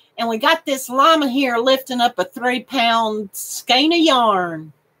gain. And we got this llama here lifting up a 3-pound skein of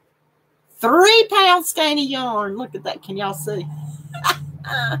yarn. 3-pound skein of yarn. Look at that. Can y'all see?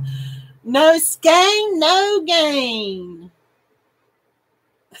 No skein, no gain.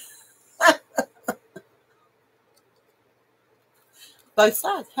 Both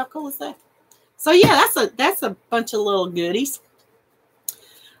sides. How cool is that? So yeah, that's a bunch of little goodies.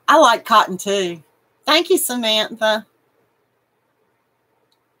 I like cotton too. Thank you, Samantha.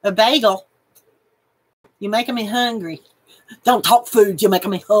 A bagel. You're making me hungry. Don't talk food. You're making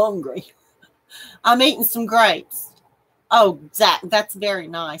me hungry. I'm eating some grapes. Oh, Zach, that's very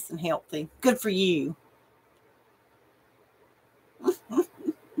nice and healthy. Good for you.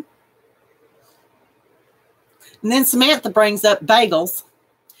 And then Samantha brings up bagels.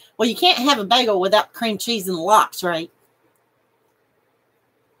 Well, you can't have a bagel without cream cheese and lox, right?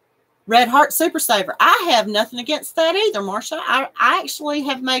 Red Heart Super Saver. I have nothing against that either, Marsha. I actually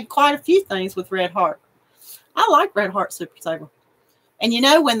have made quite a few things with Red Heart. I like Red Heart Super Saver. And you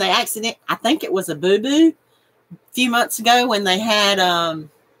know, when they I think it was a boo-boo a few months ago when they had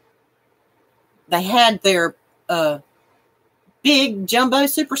their big jumbo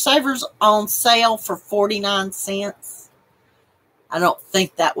Super Savers on sale for 49 cents. I don't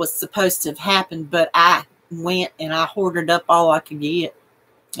think that was supposed to have happened, but I went and I hoarded up all I could get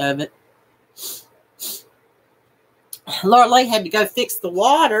of it. Laura Lee had to go fix the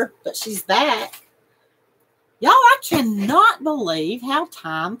water, but she's back. Y'all, I cannot believe how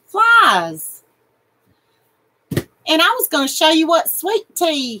time flies. And I was going to show you what Sweet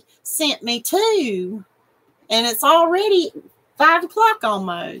Tea sent me too. And it's already 5 o'clock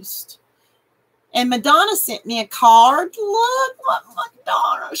almost. And Madonna sent me a card. Look what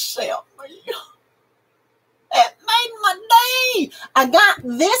Madonna sent me. It made my day. I got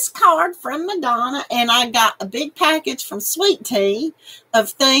this card from Madonna, and I got a big package from Sweet Tea of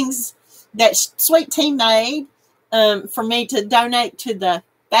things that Sweet Tea made for me to donate to the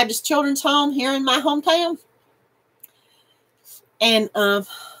Baptist Children's Home here in my hometown. And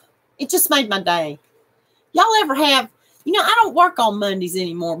it just made my day. Y'all ever have, you know, I don't work on Mondays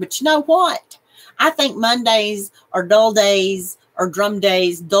anymore, but you know what? I think Mondays are dull days or drum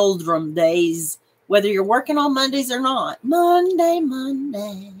days, doldrum days, whether you're working on Mondays or not. Monday,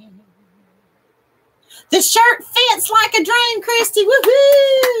 Monday. The shirt fits like a dream, Christy.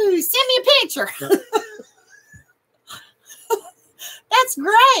 Woohoo! Send me a picture. That's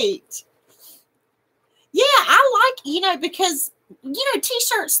great. Yeah, I like, you know, because, you know,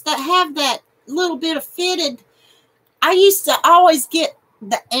 t-shirts that have that little bit of fitted. I used to always get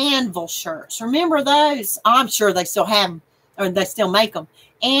the Anvil shirts. Remember those? I'm sure they still have them, or they still make them.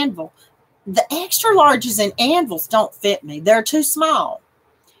 Anvil. The extra larges and Anvils don't fit me. They're too small.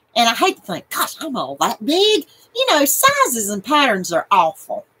 And I hate to think, gosh, I'm all that big. You know, sizes and patterns are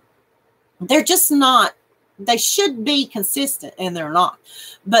awful. They're just not they should be consistent, and they're not.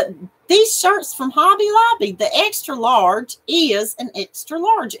 But these shirts from Hobby Lobby, the extra large is an extra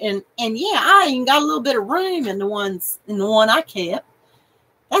large. And yeah, I even got a little bit of room in the one I kept.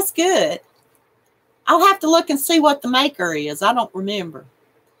 That's good. I'll have to look and see what the maker is. I don't remember.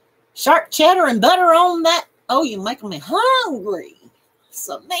 Sharp cheddar and butter on that. Oh, you're making me hungry.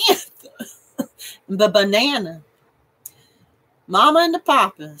 Samantha. The banana. Mama and the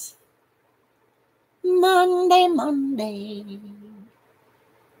Papas. Monday, Monday.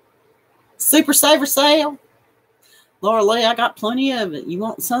 Super Saver Sale. Laura Lee, I got plenty of it. You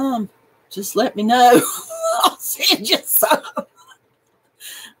want some? Just let me know. I'll send you some.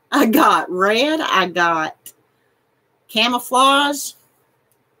 I got red. I got camouflage.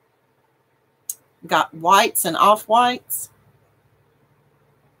 Got whites and off-whites.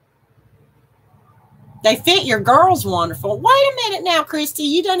 They fit your girls wonderful. Wait a minute now, Christy.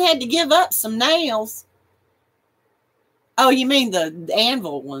 You done had to give up some nails. Oh, you mean the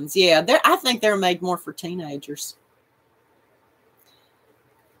anvil ones? Yeah, I think they're made more for teenagers.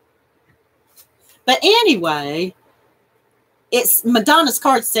 But anyway, it's Madonna's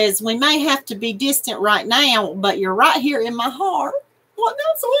card says, we may have to be distant right now, but you're right here in my heart. Well,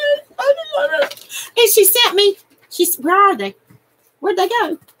 that's what I love it. And she sent me, where are they? Where'd they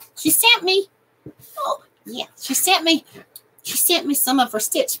go? She sent me, oh, yeah, she sent me some of her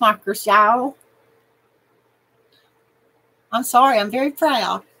stitch markers, y'all. I'm sorry, I'm very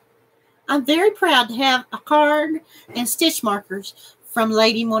proud. I'm very proud to have a card and stitch markers from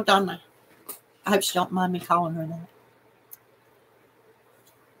Lady Madonna. I hope she don't mind me calling her that.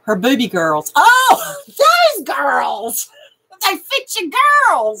 Her booby girls. Oh, those girls. They fit your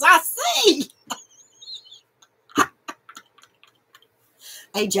girls. I see.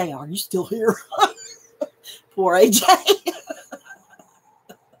 AJ, are you still here? Poor AJ.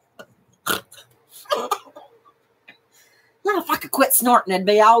 Now, if I could quit snorting, it'd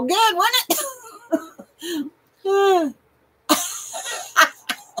be all good, wouldn't it?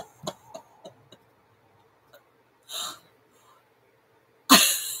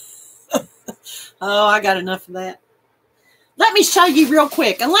 Oh, I got enough of that. Let me show you real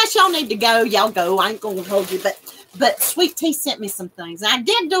quick. Unless y'all need to go, y'all go. I ain't going to hold you. But Sweet Tea sent me some things. I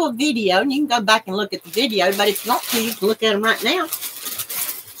did do a video, and you can go back and look at the video. But if you want to, you can look at them right now.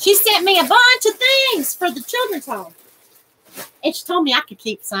 She sent me a bunch of things for the children's home. And she told me I could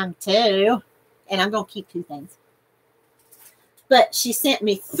keep some too. And I'm going to keep 2 things. But she sent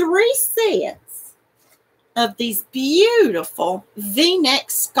me 3 sets of these beautiful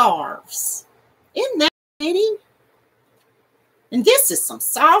V-neck scarves. Isn't that pretty? And this is some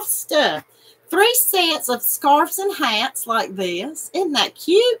soft stuff. 3 sets of scarves and hats like this. Isn't that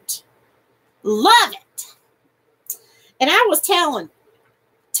cute? Love it. And I was telling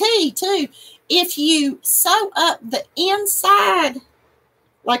T too, if you sew up the inside,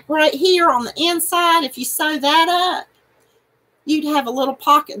 like right here on the inside, if you sew that up, you'd have a little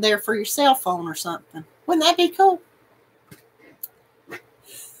pocket there for your cell phone or something. Wouldn't that be cool?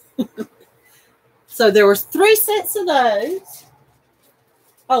 So there was 3 sets of those.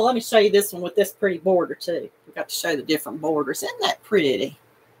 Oh, let me show you this one with this pretty border too. We got to show the different borders. Isn't that pretty?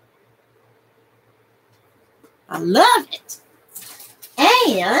 I love it.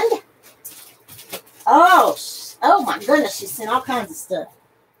 And, oh my goodness, she sent all kinds of stuff.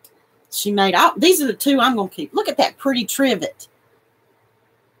 She made out. These are the 2 I'm going to keep. Look at that pretty trivet.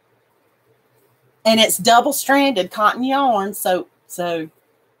 And it's double-stranded cotton yarn, so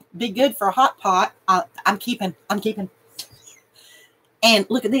be good for a hot pot. I'm keeping. And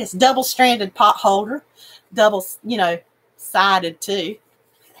look at this, double-stranded pot holder, double, sided too.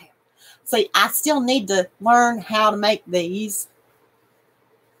 See, I still need to learn how to make these.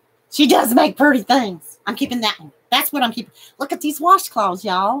 She does make pretty things. I'm keeping that one. That's what I'm keeping. Look at these washcloths,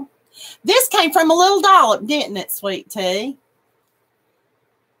 y'all. This came from a little dollop, didn't it, Sweet Tea?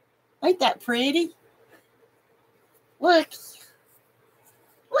 Ain't that pretty? Look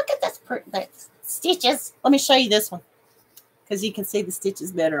at this that stitches. Let me show you this one, because you can see the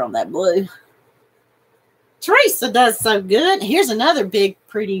stitches better on that blue. Teresa does so good. Here's another big,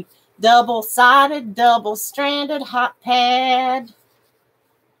 pretty double-sided, double-stranded hot pad,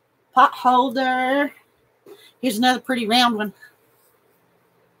 pot holder. Here's another pretty round one.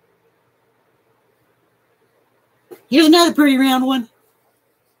 Here's another pretty round one.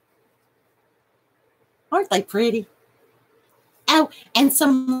 Aren't they pretty? Oh, and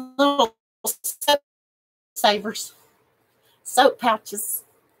some little soap savers. Soap pouches.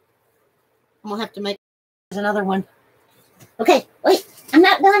 I'm going to have to make another one. Okay, wait. I'm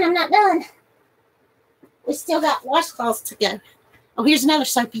not done. We still got washcloths to go. Oh, here's another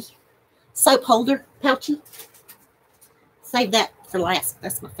soapy. soap holder pouchy. Save that for last.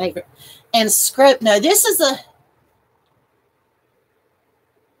 That's my favorite. And scrub. No, this is a,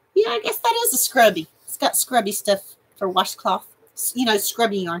 yeah, I guess that is a scrubby. It's got scrubby stuff for washcloth. You know,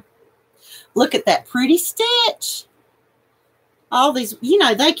 scrubby yarn. Look at that pretty stitch. All these, you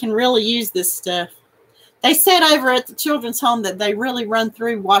know, they can really use this stuff. They said over at the children's home that they really run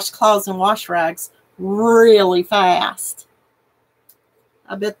through washcloths and wash rags really fast.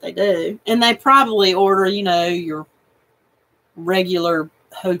 I bet they do. And they probably order, you know, your regular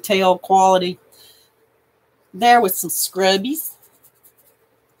hotel quality. There with some scrubbies.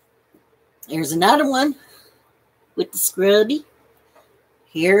 There's another one with the scrubby.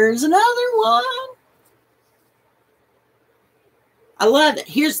 Here's another one. I love it.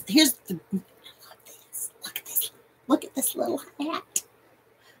 Here's the, look at this. Look at this little hat.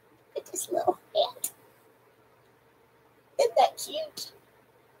 Look at this little hat. Isn't that cute?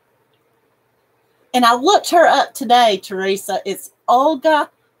 And I looked her up today, Teresa. It's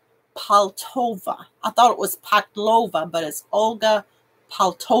Olga Paltova. I thought it was Paklova, but it's Olga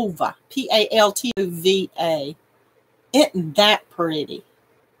Paltova. Paltova. Isn't that pretty?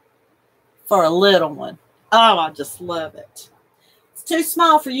 For a little one. Oh, I just love it. It's too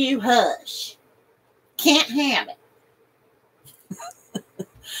small for you, hush. Can't have it.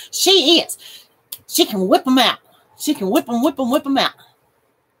 She is. She can whip them out. She can whip them out.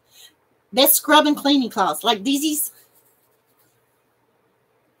 That's scrubbing cleaning cloths like these.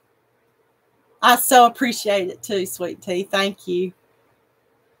 I so appreciate it too, Sweet Tea. Thank you.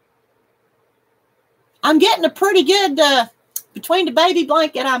 I'm getting a pretty good, between the baby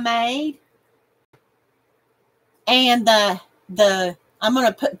blanket I made and I'm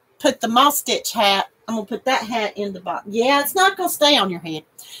going to put the moss stitch hat. I'm going to put that hat in the box. Yeah, it's not going to stay on your head.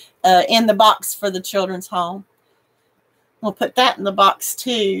 In the box for the children's home. I'll put that in the box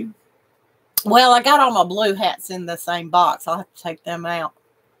too. Well, I got all my blue hats in the same box. I'll have to take them out.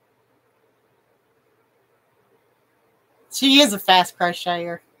 She is a fast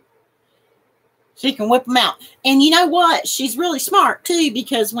crocheter. She can whip them out. And you know what? She's really smart too,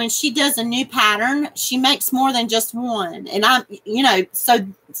 because when she does a new pattern, she makes more than just one. And you know, so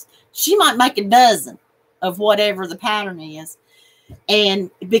she might make a dozen of whatever the pattern is. And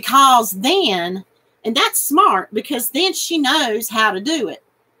because then, and that's smart, because then she knows how to do it.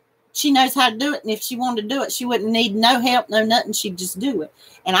 She knows how to do it. And if she wanted to do it, she wouldn't need no help, no nothing. She'd just do it.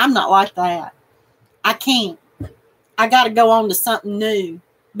 And I'm not like that. I can't. I got to go on to something new,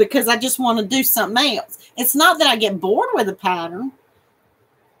 because I just want to do something else. It's not that I get bored with a pattern.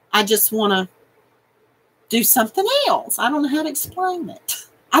 I just want to do something else. I don't know how to explain it.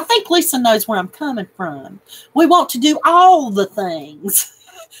 I think Lisa knows where I'm coming from. We want to do all the things.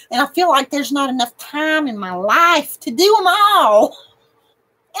 And I feel like there's not enough time in my life to do them all.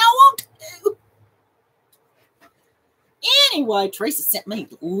 And I want to do. Anyway, Teresa sent me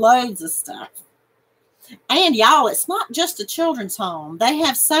loads of stuff. And y'all, it's not just a children's home. They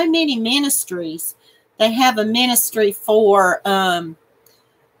have so many ministries. They have a ministry for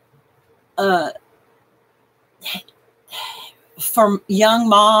young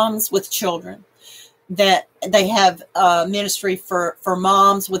moms with children. That they have a ministry for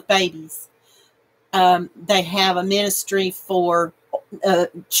moms with babies. They have a ministry for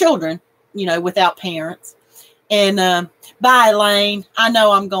children, you know, without parents. And bye, Elaine. I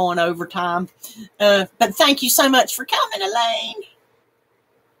know I'm going overtime. But thank you so much for coming, Elaine.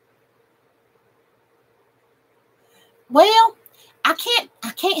 Well, I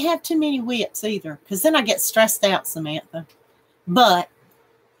can't have too many whips either, because then I get stressed out, Samantha. But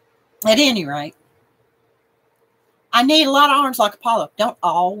at any rate, I need a lot of arms like Apollo. Don't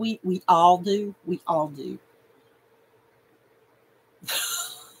all we all do. We all do.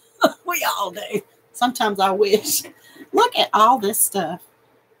 We all do. Sometimes I wish. Look at all this stuff.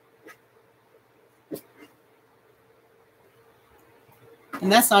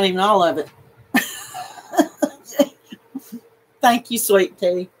 And that's not even all of it. Thank you, Sweet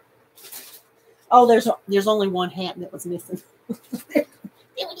Tea. Oh, there's only one hat that was missing. There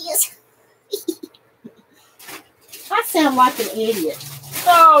it is. I sound like an idiot.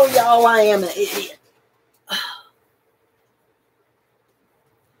 Oh, y'all, I am an idiot.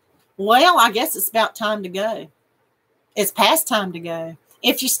 Well, I guess it's about time to go. It's past time to go.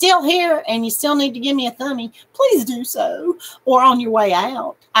 If you're still here and you still need to give me a thumbie, please do so. Or on your way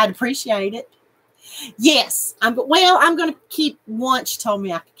out. I'd appreciate it. Yes. I'm going to keep one. She told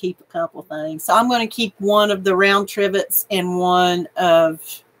me I could keep a couple things. So I'm going to keep one of the round trivets and one of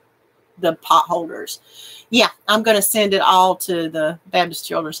the pot holders. Yeah, I'm going to send it all to the Baptist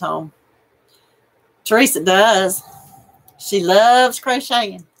Children's Home. Teresa does. She loves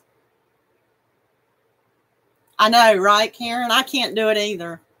crocheting. I know, right, Karen? I can't do it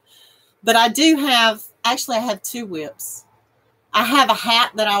either. But I do have, actually, I have 2 whips. I have a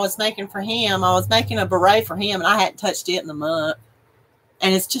hat that I was making for him. I was making a beret for him, and I hadn't touched it in a month.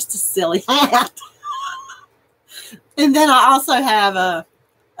 And it's just a silly hat. And then I also have a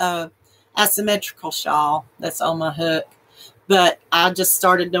asymmetrical shawl that's on my hook. But I just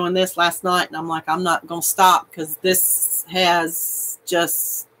started doing this last night, and I'm like, I'm not going to stop because this has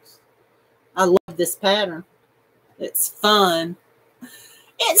just, I love this pattern. It's fun.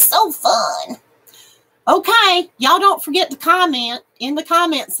 It's so fun. Okay, y'all don't forget to comment in the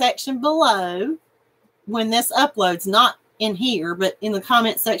comment section below when this uploads, not in here, but in the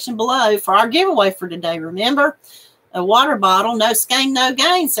comment section below for our giveaway for today. Remember, a water bottle, no skein, no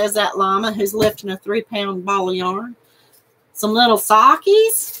gain, says that llama who's lifting a 3-pound ball of yarn. Some little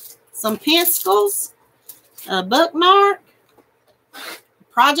sockies, some pencils, a bookmark,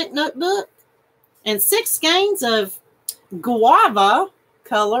 project notebook, and 6 skeins of guava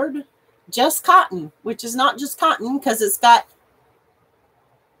colored just cotton, which is not just cotton because it's got,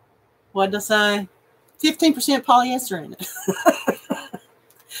 what did I say? 15% polyester in it.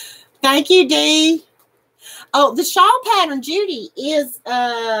 Thank you, Dee. Oh, the shawl pattern, Judy, is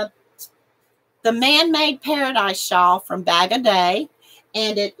the Man-Made Paradise shawl from Bag a Day,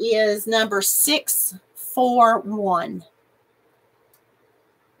 and it is number 641.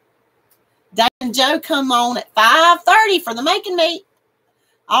 Dave and Joe come on at 5:30 for the making meet.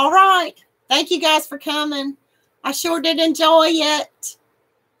 All right. Thank you guys for coming. I sure did enjoy it.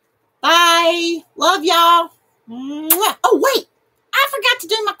 Bye. Love y'all. Oh, wait. I forgot to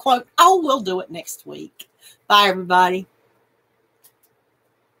do my quote. Oh, we'll do it next week. Bye, everybody.